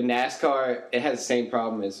with NASCAR, it has the same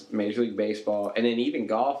problem as Major League Baseball, and then even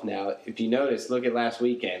golf now. If you notice, look at last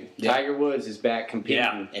weekend. Tiger Woods is back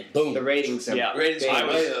competing. And boom. The ratings are ratings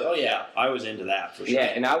I was into that for sure. Yeah,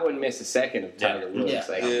 and I wouldn't miss a second of Tiger Woods. Yeah.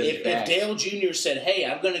 Like, if Dale Jr. said, hey,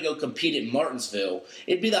 I'm going to go compete at Martinsville,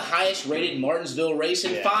 it'd be the highest rated Martinsville race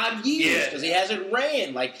in 5 years because he hasn't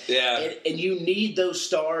ran. And you need those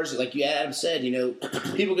stars. Like Adam said,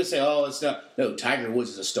 people can say, oh, it's not. No, Tiger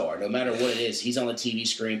Woods is a star. No matter what it is, he's on the TV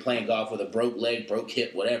screen playing golf with a broke leg, broke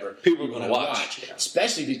hip, whatever. People are going to watch.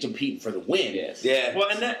 Especially if he's competing for the win. Yes. Yeah. Well,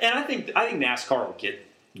 and I think NASCAR will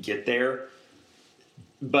get there,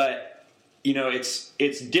 but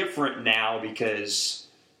it's different now because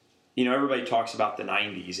everybody talks about the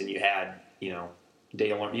 '90s, and you had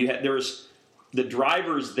Dillon. There was the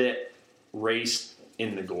drivers that raced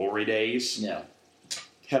in the glory days. Yeah.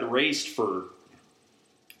 Had raced for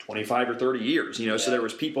 25 or 30 years. So there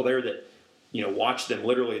was people there that watched them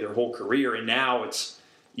literally their whole career, and now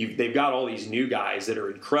they've got all these new guys that are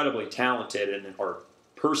incredibly talented and are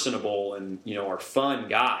personable and are fun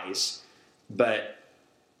guys, but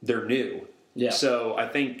they're new. Yeah. So I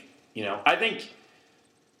think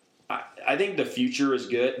I think the future is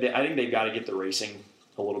good. I think they've got to get the racing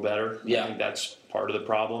a little better. Yeah. I think that's part of the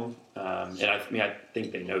problem, and I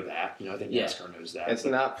think they know that. I think NASCAR knows that. It's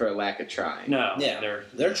not for a lack of trying. No. Yeah,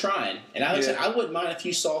 they're trying, and I wouldn't mind if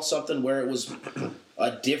you saw something where it was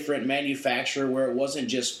a different manufacturer, where it wasn't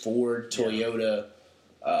just Ford, Toyota,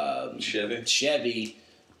 Chevy,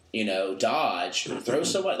 Dodge. Throw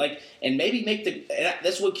somebody and maybe make and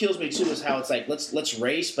that's what kills me too is how it's like let's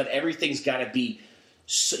race, but everything's got to be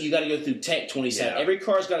So you got to go through Tech 27. Yeah. Every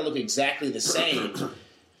car's got to look exactly the same.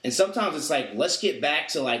 And sometimes it's like, let's get back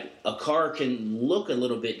to like a car can look a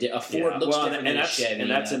little bit. A Ford looks different than a Chevy.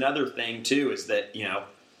 And that's another thing too, is that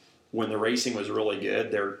when the racing was really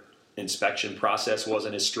good, their inspection process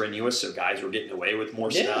wasn't as strenuous, so guys were getting away with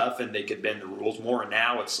more stuff, and they could bend the rules more. And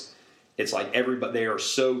now it's like everybody, they are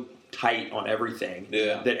so tight on everything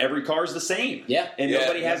that every car is the same. Yeah, and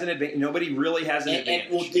nobody has an advantage. Nobody really has an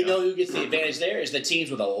advantage. And you know who gets the advantage there is the teams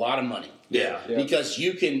with a lot of money. Yeah, because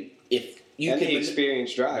you can the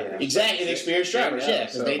experienced drivers. Exactly, the experienced drivers. Yeah,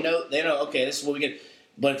 because they know. Okay, this is what we get.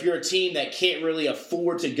 But if you're a team that can't really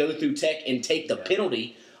afford to go through Tech and take the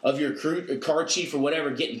penalty of your car chief or whatever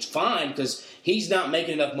getting fined because he's not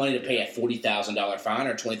making enough money to pay a $40,000 fine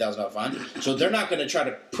or $20,000 fine, so they're not going to try to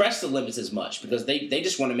press the limits as much because they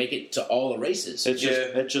just want to make it to all the races. It's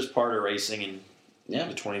just part of racing in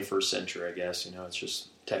the 21st century, I guess. It's just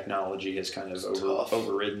technology has kind of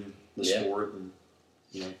overridden the sport, and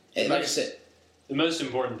And like I said, the most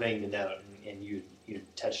important thing to note, and you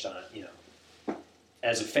touched on it,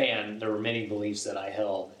 as a fan, there were many beliefs that I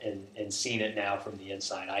held, and seeing it now from the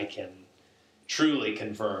inside, I can truly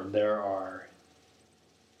confirm there are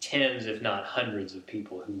tens, if not hundreds, of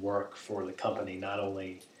people who work for the company, not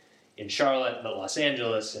only in Charlotte, but Los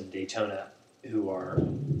Angeles and Daytona, who are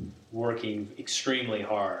working extremely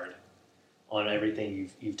hard on everything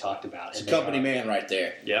you've talked about. It's a company man right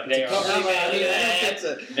there. Yep. They are. I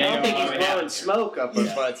don't think he's blowing smoke up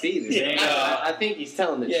his butts either. I think he's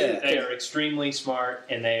telling the truth. They are extremely smart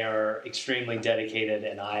and they are extremely dedicated,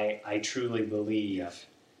 and I truly believe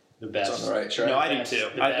the best. It's on the right track. No, I do too.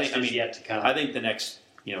 The best is yet to come. I think the next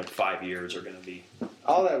 5 years are going to be.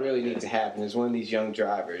 All that really needs to happen is one of these young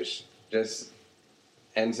drivers just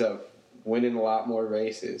ends up winning a lot more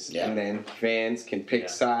races, and then fans can pick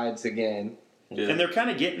sides again. Yeah. And they're kind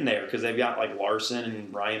of getting there because they've got like Larson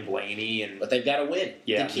and Ryan Blaney, but they've got to win.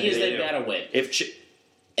 Yeah, the key is they've got to win. If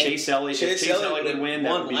Chase Elliott would win,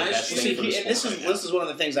 that would be the best thing for the sport. This is one of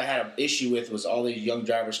the things I had an issue with was all these young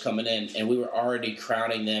drivers coming in, and we were already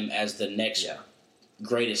crowning them as the next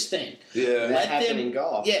greatest thing. Yeah, that happened in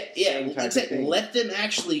golf. Exactly. Let them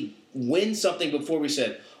actually win something before we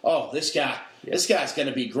said, "Oh, this guy's going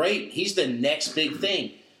to be great. He's the next big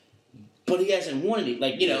thing." But he hasn't won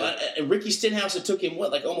any. Ricky Stenhouse, it took him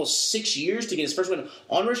almost 6 years to get his first win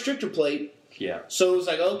on restrictor plate. Yeah. So it was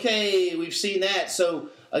like, okay, we've seen that. So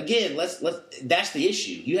again, that's the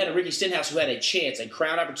issue. You had a Ricky Stenhouse who had a chance, a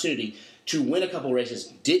crown opportunity to win a couple races,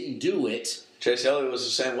 didn't do it. Chase Elliott was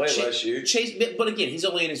the same way last year. But again, he's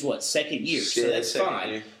only in his second year, so that's fine.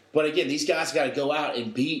 Year. But again, these guys got to go out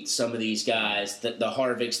and beat some of these guys, the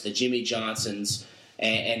Harvicks, the Jimmy Johnsons,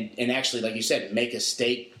 and actually, like you said, make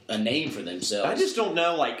a name for themselves. I just don't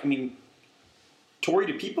know. Torey,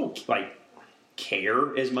 do people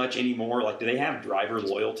care as much anymore? Do they have driver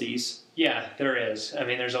loyalties? Yeah, there is. I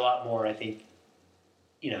mean, there's a lot more. I think,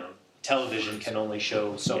 television can only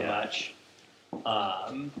show so much.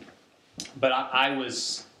 But I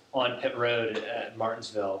was on pit road at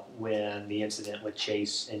Martinsville when the incident with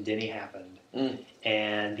Chase and Denny happened,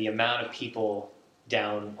 and the amount of people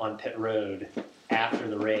down on pit road after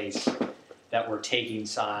the race that were taking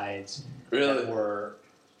sides, that were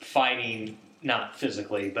fighting, not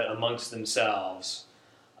physically, but amongst themselves,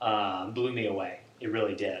 blew me away. It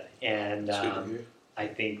really did. And I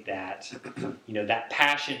think that, that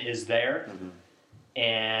passion is there,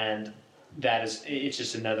 and it's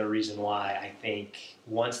just another reason why I think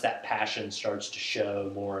once that passion starts to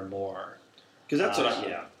show more and more. Because that's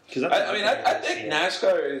I think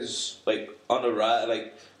NASCAR is on the rise.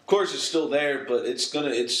 Of course, it's still there, but it's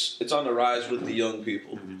on the rise with the young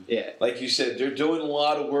people. Yeah, like you said, they're doing a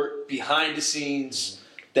lot of work behind the scenes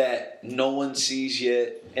that no one sees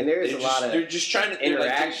yet. And there's a lot of they're just trying to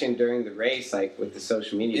interaction during the race, with the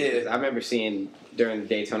social media. I remember seeing during the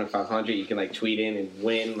Daytona 500, you can tweet in and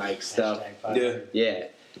win stuff. Yeah,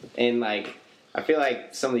 and I feel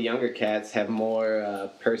like some of the younger cats have more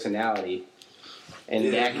personality,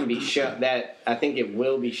 and that can be shown. That I think it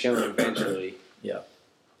will be shown eventually. Yeah,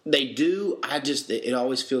 they do. It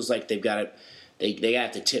always feels like they've got to. They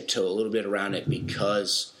have to tiptoe a little bit around it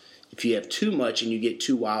because if you have too much and you get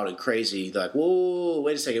too wild and crazy, they're like, whoa,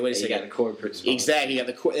 wait a second. You got the corporate sponsor. Exactly. You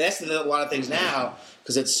got the that's a lot of things now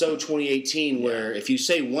because it's so 2018 where if you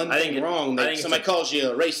say one thing wrong, somebody calls you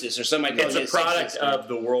a racist or somebody calls you a It's a product of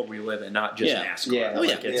the world we live in, not just NASCAR. Yeah. Oh,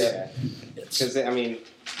 yeah. Because,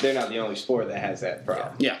 they're not the only sport that has that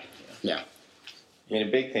problem. Yeah. A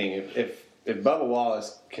big thing, if Bubba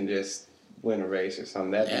Wallace can just win a race or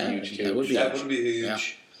something, that'd be huge, too. That would be huge. Yeah.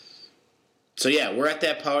 So, we're at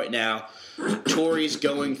that part now. Torey's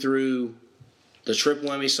going through the Triple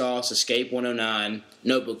Whammy Sauce Escape 109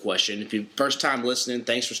 notebook question. If you first time listening,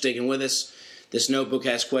 thanks for sticking with us. This notebook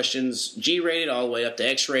has questions G-rated all the way up to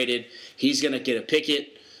X-rated. He's going to get a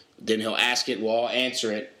picket, then he'll ask it. We'll all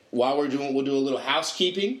answer it. While we'll do a little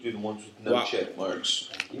housekeeping. Do the ones with no check marks.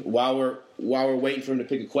 While we're waiting for him to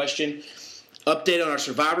pick a question, update on our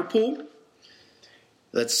survivor pool.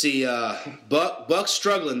 Let's see. Buck's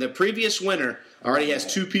struggling. The previous winner already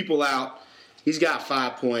has 2 people out. He's got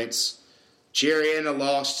 5 points. Jerrianna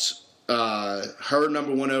lost her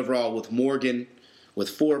number 1 overall with Morgan with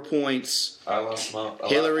 4 points. I lost my.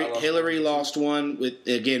 Hillary lost one with,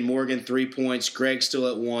 again, Morgan 3 points. Greg's still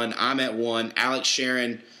at 1. I'm at 1. Alex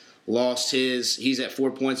Sharon lost his. He's at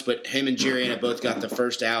 4 points, but him and Jerrianna both got the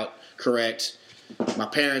first out correct. My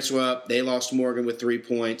parents were up. They lost Morgan with 3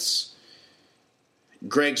 points.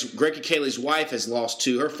 Greg and Kaylee's wife has lost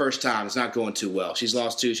 2. Her first time. It's not going too well. She's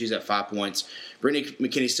lost 2. She's at 5 points. Brittany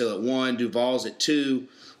McKinney's still at 1. Duval's at 2.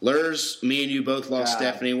 Lurs, me and you both lost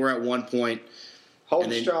Stephanie. We're at 1 point.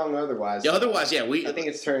 Hold strong otherwise. Yeah, otherwise, yeah. I think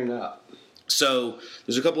it's turning up. So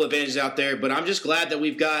there's a couple of advantages out there, but I'm just glad that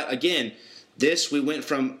we've got, again, we went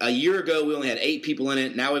from a year ago, we only had 8 people in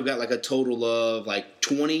it. Now we've got like a total of like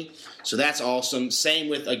 20. So that's awesome. Same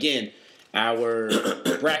with, again, our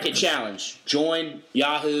bracket challenge. Join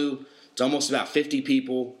Yahoo. It's almost about 50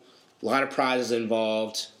 people. A lot of prizes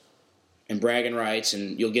involved and bragging rights.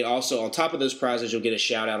 And you'll get also, on top of those prizes, you'll get a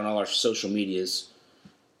shout out on all our social medias.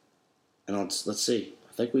 And let's see.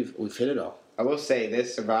 I think we've hit it all. I will say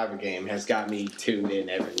this Survivor game has got me tuned in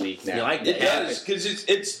every week now. You like that? It does, because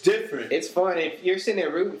it's different. It's fun. If you're sitting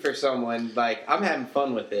there rooting for someone, like, I'm having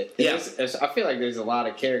fun with it. Yeah. I feel like there's a lot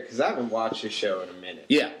of characters. I haven't watched this show in a minute.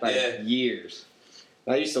 Yeah. Years.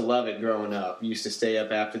 I used to love it growing up. Used to stay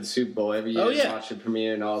up after the Super Bowl every year and watch the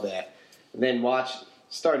premiere and all that. And then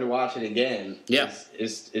starting to watch it again. Yeah.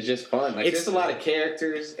 It's just fun. Like, there's a lot of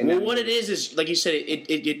characters. And what it is, like you said,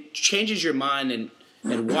 it changes your mind and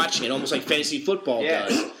watching it, almost like fantasy football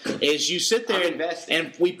does, is you sit there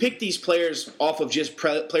and we pick these players off of just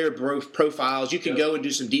player profiles. You can go and do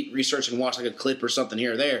some deep research and watch like a clip or something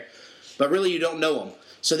here or there, but really you don't know them.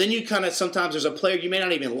 So then you kind of, sometimes there's a player you may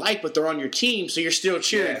not even like, but they're on your team, so you're still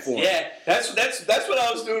cheering for them. Yeah, that's what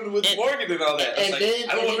I was doing with Morgan and all that. I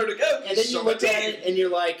don't want her to go. And then you look at it and you're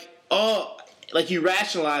like, oh, like you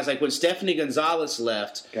rationalize, like when Stephanie Gonzalez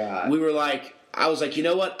left, we were like, I was like, you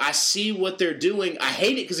know what? I see what they're doing. I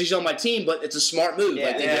hate it because he's on my team, but it's a smart move.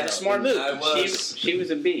 They did a smart move. She was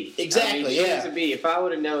a B. Exactly. She was a B. If I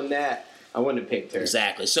would have known that, I wouldn't have picked her.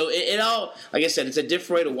 Exactly. So it all, like I said, it's a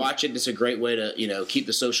different way to watch it. It's a great way to keep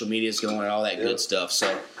the social medias going and all that good stuff.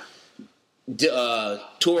 So,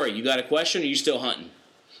 Torey, you got a question? Or are you still hunting?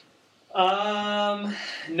 No,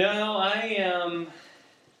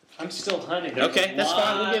 I'm still hunting. Okay, that's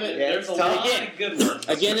fine. We'll give it. There's a lot of good ones.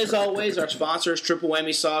 Again, as always, our sponsor is Triple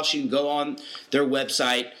Whammy Sauce. You can go on their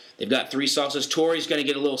website. They've got 3 sauces. Torey's going to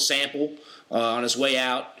get a little sample on his way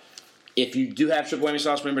out. If you do have Triple Whammy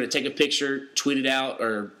Sauce, remember to take a picture, tweet it out,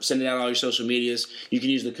 or send it out on all your social medias. You can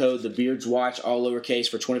use the code TheBeardsWatch, all lowercase,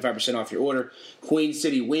 for 25% off your order. Queen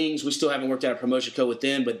City Wings, we still haven't worked out a promotion code with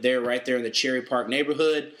them, but they're right there in the Cherry Park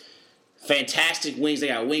neighborhood. Fantastic wings. They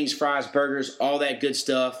got wings, fries, burgers, all that good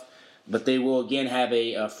stuff. But they will, again, have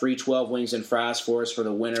a free 12 wings and fries for us for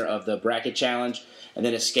the winner of the bracket challenge. And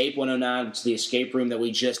then Escape 109, which is the escape room that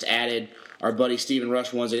we just added. Our buddy Stephen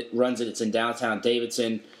Rush runs it. It's in downtown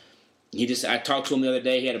Davidson. I talked to him the other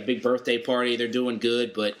day. He had a big birthday party. They're doing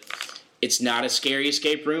good, but it's not a scary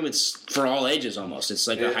escape room. It's for all ages almost. It's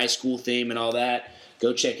like a high school theme and all that.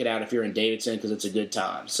 Go check it out if you're in Davidson because it's a good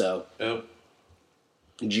time. So,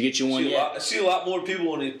 did you get you one yet? I see a lot more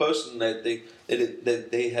people when they posting that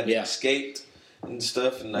they have escaped and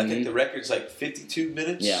stuff, and I think the record's like 52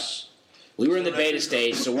 minutes. Yeah. We were in the beta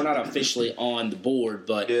stage, so we're not officially on the board,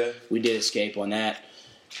 but we did escape on that.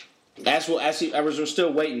 We're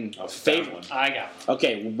still waiting. Favorite? I got one.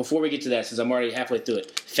 Okay, well, before we get to that, since I'm already halfway through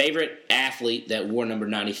it, favorite athlete that wore number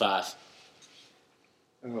 95?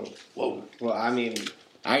 Oh, whoa. Well, I mean,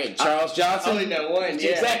 I get Charles Johnson. I only know one.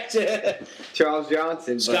 Charles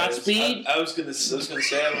Johnson. Scott Speed. I was gonna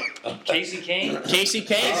say Casey Kane. Casey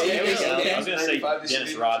Kane. Oh, I was gonna say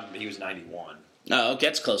Dennis Rodman, but he was 91. Oh, okay,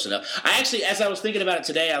 that's close enough. I actually, as I was thinking about it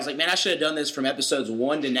today, I was like, man, I should have done this from episodes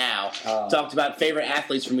 1 to now. Talked about favorite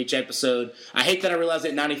athletes from each episode. I hate that I realized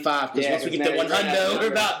at 95 because once we get to 100,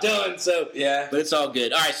 we're about done. So, but it's all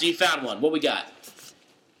good. All right, so you found one. What we got?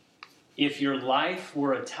 If your life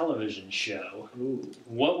were a television show,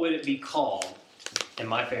 what would it be called? And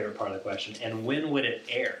my favorite part of the question, and when would it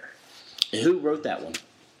air? And who wrote that one?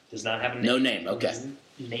 Does not have a name. No name. Okay.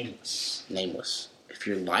 Nameless. Nameless. If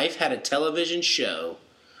your life had a television show,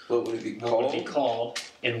 what would it be called? What would it be called,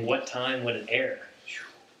 and what time would it air?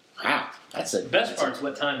 Wow, that's a The best part is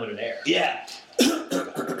what time would it air? Yeah.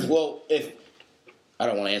 Well, if I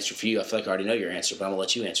don't want to answer for you, I feel like I already know your answer, but I'm gonna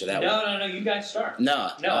let you answer that one. No, you guys start. No,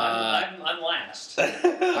 I'm last.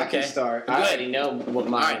 I can start. I already know what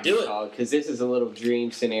mine would be called because this is a little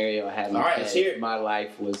dream scenario I had in my head. Let's hear it. My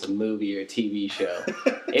life was a movie or a TV show.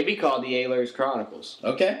 It'd be called The Ayler's Chronicles.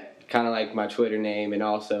 Okay. Kind of like my Twitter name, and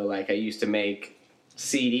also like I used to make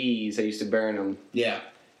CDs. I used to burn them. Yeah.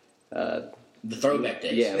 The throwback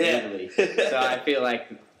days. Yeah, literally. So I feel like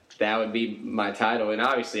that would be my title, and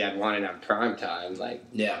obviously I'd want it on prime time, like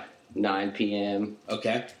 9 p.m.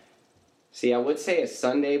 Okay. See, I would say a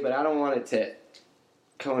Sunday, but I don't want it to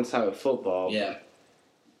coincide with football. Yeah.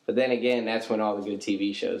 But then again, that's when all the good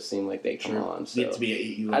TV shows seem like they come on. So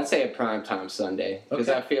I'd say a primetime Sunday because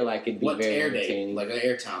I feel like it'd be very entertaining. Like an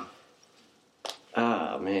airtime.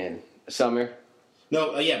 Oh man, summer.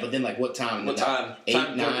 No, but then like what time? What time?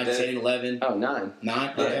 8, 9, 10, 11. Oh, 9. 9.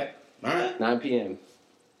 Okay. All right. 9 p.m.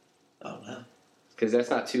 Oh no. Because that's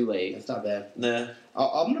not too late. That's not bad. Nah.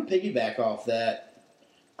 I'm gonna piggyback off that.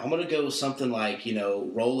 I'm gonna go with something like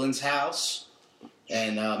Roland's House.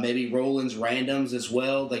 And maybe Roland's Randoms as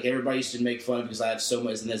well. Like, everybody used to make fun because I have so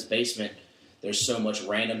much in this basement. There's so much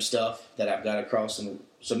random stuff that I've got across.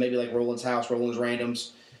 So maybe like Roland's House, Roland's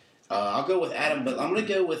Randoms. I'll go with Adam, but I'm going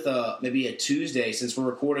to go with maybe a Tuesday since we're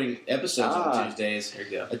recording episodes on Tuesdays. There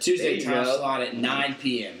you go. A Tuesday time slot at 9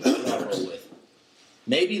 p.m. That's what I'll roll with.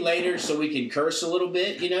 Maybe later so we can curse a little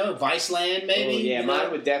bit, Viceland maybe. Oh, yeah, mine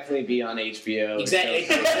would definitely be on HBO. Exactly.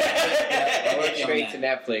 I went straight to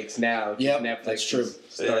Netflix now. Yep, Netflix that's true. is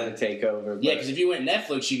starting to take over. Yeah, because if you went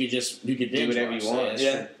Netflix, you could do whatever you want.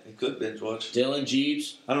 Yeah, you could binge watch. Dillon,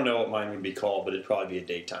 Jeebs. I don't know what mine would be called, but it'd probably be a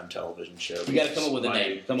daytime television show. You got to come up with a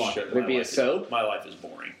name. Come on. Would it be a soap? My life is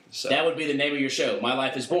boring. So. That would be the name of your show. My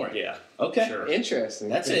Life is Boring. Yeah. Okay. Sure. Interesting.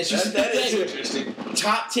 That's it. That is interesting.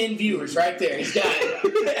 Top 10 viewers right there. He's got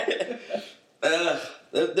it.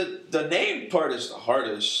 The name part is the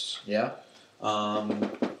hardest. Yeah.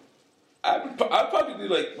 I'd probably do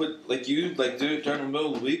do it during the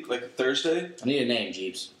middle of the week, like a Thursday. I need a name,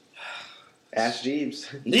 Jeebs. Ask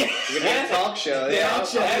Jeebs. Yeah. We're going to talk show.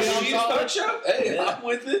 Ask Jeebs talk show. Hey, I'm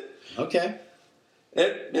with it. Okay.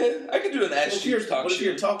 I could do an Ask Jeebs talk show. What if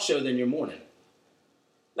you're a talk show, then you're morning?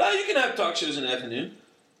 No, you can have talk shows in the afternoon.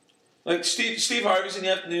 Like Steve Harvey's in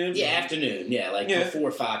the afternoon. Yeah, afternoon. Yeah,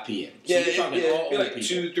 before 5 p.m. So Yeah, you're talking all old like people.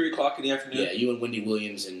 2, 3 o'clock in the afternoon. Yeah, you and Wendy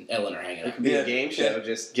Williams and Ellen are hanging It out. could be a game show.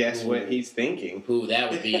 Just guess what he's thinking. Ooh, that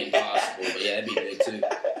would be impossible. But yeah, that'd be good too.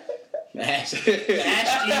 Ask Steve.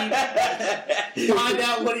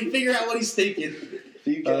 Figure out what he's thinking. If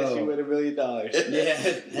you guess, you win $1 million.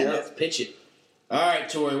 Yeah, let's pitch it. All right,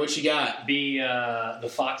 Torey, what you got? The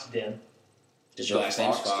Fox Den. Just your last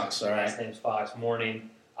name's Fox. All right. Last name's Fox. Morning.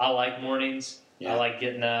 I like mornings. Yeah. I like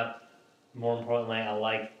getting up. More importantly, I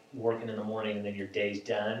like working in the morning, and then your day's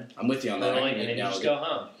done. I'm with you on that. Early, and then you just go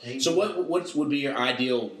home. So what would be your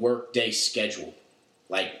ideal work day schedule?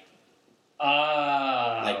 Like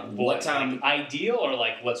what time? Like ideal or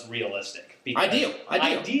like what's realistic? Because ideal.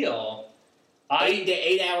 Ideal.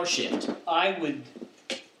 8-hour shift. I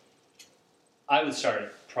would start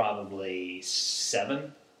at probably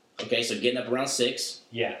 7. Okay, so getting up around 6.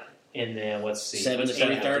 Yeah. And then let's see. 7 to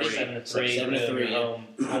 3:30? 7 to 3. 7 to 3. Home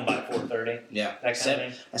by 4:30. Yeah. That kind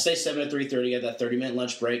of thing. I say 7 to 3:30. You have that 30-minute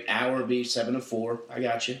lunch break. Hour would be 7 to 4. I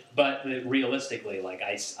got you. But realistically, like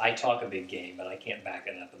I talk a big game, but I can't back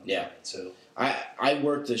it up in the morning. So I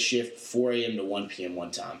worked a shift 4 a.m. to 1 p.m.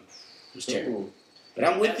 one time. It was terrible. But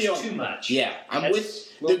I'm with you. Too much. Yeah, I'm with.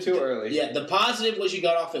 A little too early. Yeah, the positive was you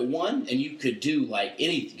got off at 1 and you could do like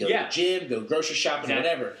anything. Go to the gym, go grocery shopping,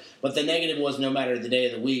 whatever. But the negative was no matter the day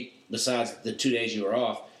of the week, besides the 2 days you were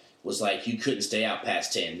off, was like you couldn't stay out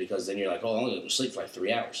past 10 because then you're like, I'm going to go to sleep for like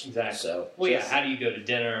 3 hours. Exactly. So, how do you go to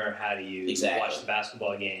dinner? How do you watch the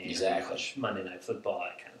basketball game? Exactly. Watch Monday Night Football,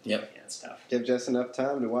 that kind of stuff. Give just enough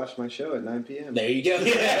time to watch my show at 9 p.m. There you go.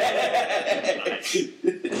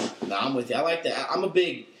 No, I'm with you. I like that. I'm a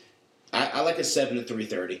big... I like a 7 to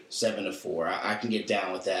 3:30, 7 to 4. I can get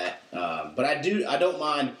down with that. But I don't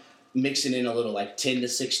mind mixing in a little like 10 to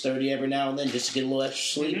 6:30 every now and then just to get a little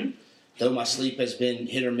extra sleep. Mm-hmm. Though my sleep has been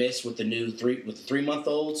hit or miss with the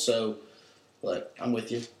 3-month-old. So, look, I'm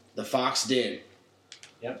with you. The Fox Den.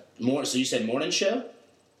 Yep. So you said morning show?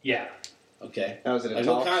 Yeah. Okay. Now, is it a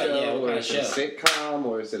talk show? Yeah, what kind of show? Is it a sitcom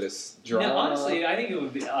or is it a drama? No, honestly, I think it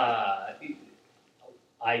would be.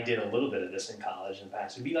 I did a little bit of this in college in the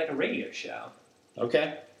past. It would be like a radio show.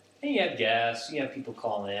 Okay. And you have guests, you have people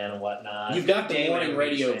call in and whatnot. You've got the morning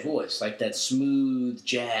radio voice, like that smooth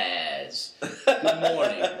jazz. Good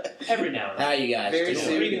morning. Every now and then. How you guys Very doing?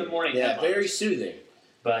 soothing. Reading the morning Yeah, headlines. very soothing.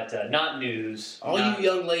 But not news. All you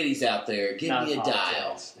young ladies out there, give me a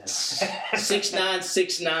dial.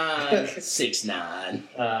 696969.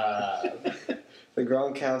 The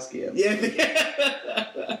Gronkowski.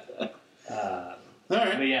 Yeah. All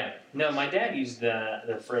right. But yeah, no, my dad used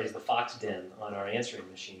the phrase "the Fox Den" on our answering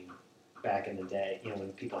machine back in the day. When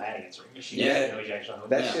people had answering machines. Yeah.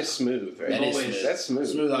 That's just smooth, right? That is Always, smooth. that's smooth.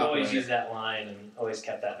 Smooth We always operator. used that line and always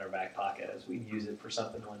kept that in our back pocket as we'd use it for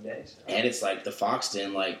something one day. So. And it's like the Fox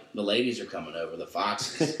Den, like the ladies are coming over, the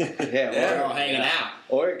Foxes. Yeah, They're all hanging out.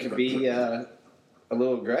 or it could be a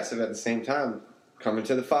little aggressive at the same time. Coming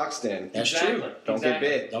to the Fox Den. That's Exactly. true. Don't get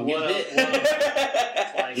bit. Don't get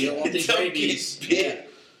bit. You don't want these Don't rabies. get bit. Yeah.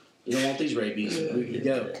 You don't want these rabies. There you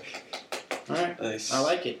go. All right. Nice. I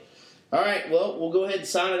like it. All right. Well, we'll go ahead and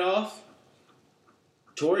sign it off.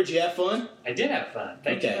 Tori, did you have fun? I did have fun.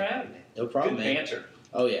 Thank you Okay. for having me. No problem, Good man. banter.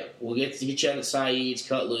 Oh, yeah. We'll get you out at Saeed's,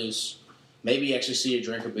 cut loose. Maybe actually see you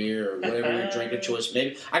drink a beer or whatever your drink of choice.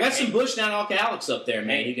 Maybe I got some Bush Down Alcoholics up there,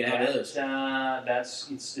 man. You can have those.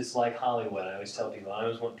 It's like Hollywood. I always tell people. I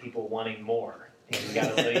always want people wanting more. And you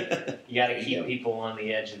got to keep people on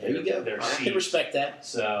the edge of There you go. their I seats. can respect that.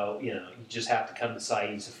 So you just have to come to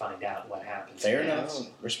Saeed's to find out what happens. Fair enough.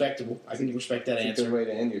 Respectable. I can respect that That's a answer. good way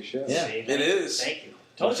to end your show. Yeah. See, It is. Thank you.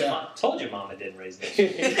 What's Told you, Mama didn't raise me.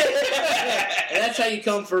 And that's how you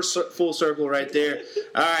come full circle right there.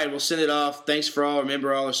 All right, we'll send it off. Thanks for all.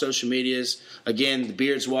 Remember all our social medias. Again, the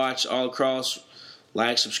Beards Watch all across.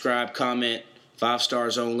 Like, subscribe, comment. 5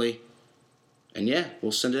 stars only. And yeah,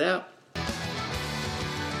 we'll send it out.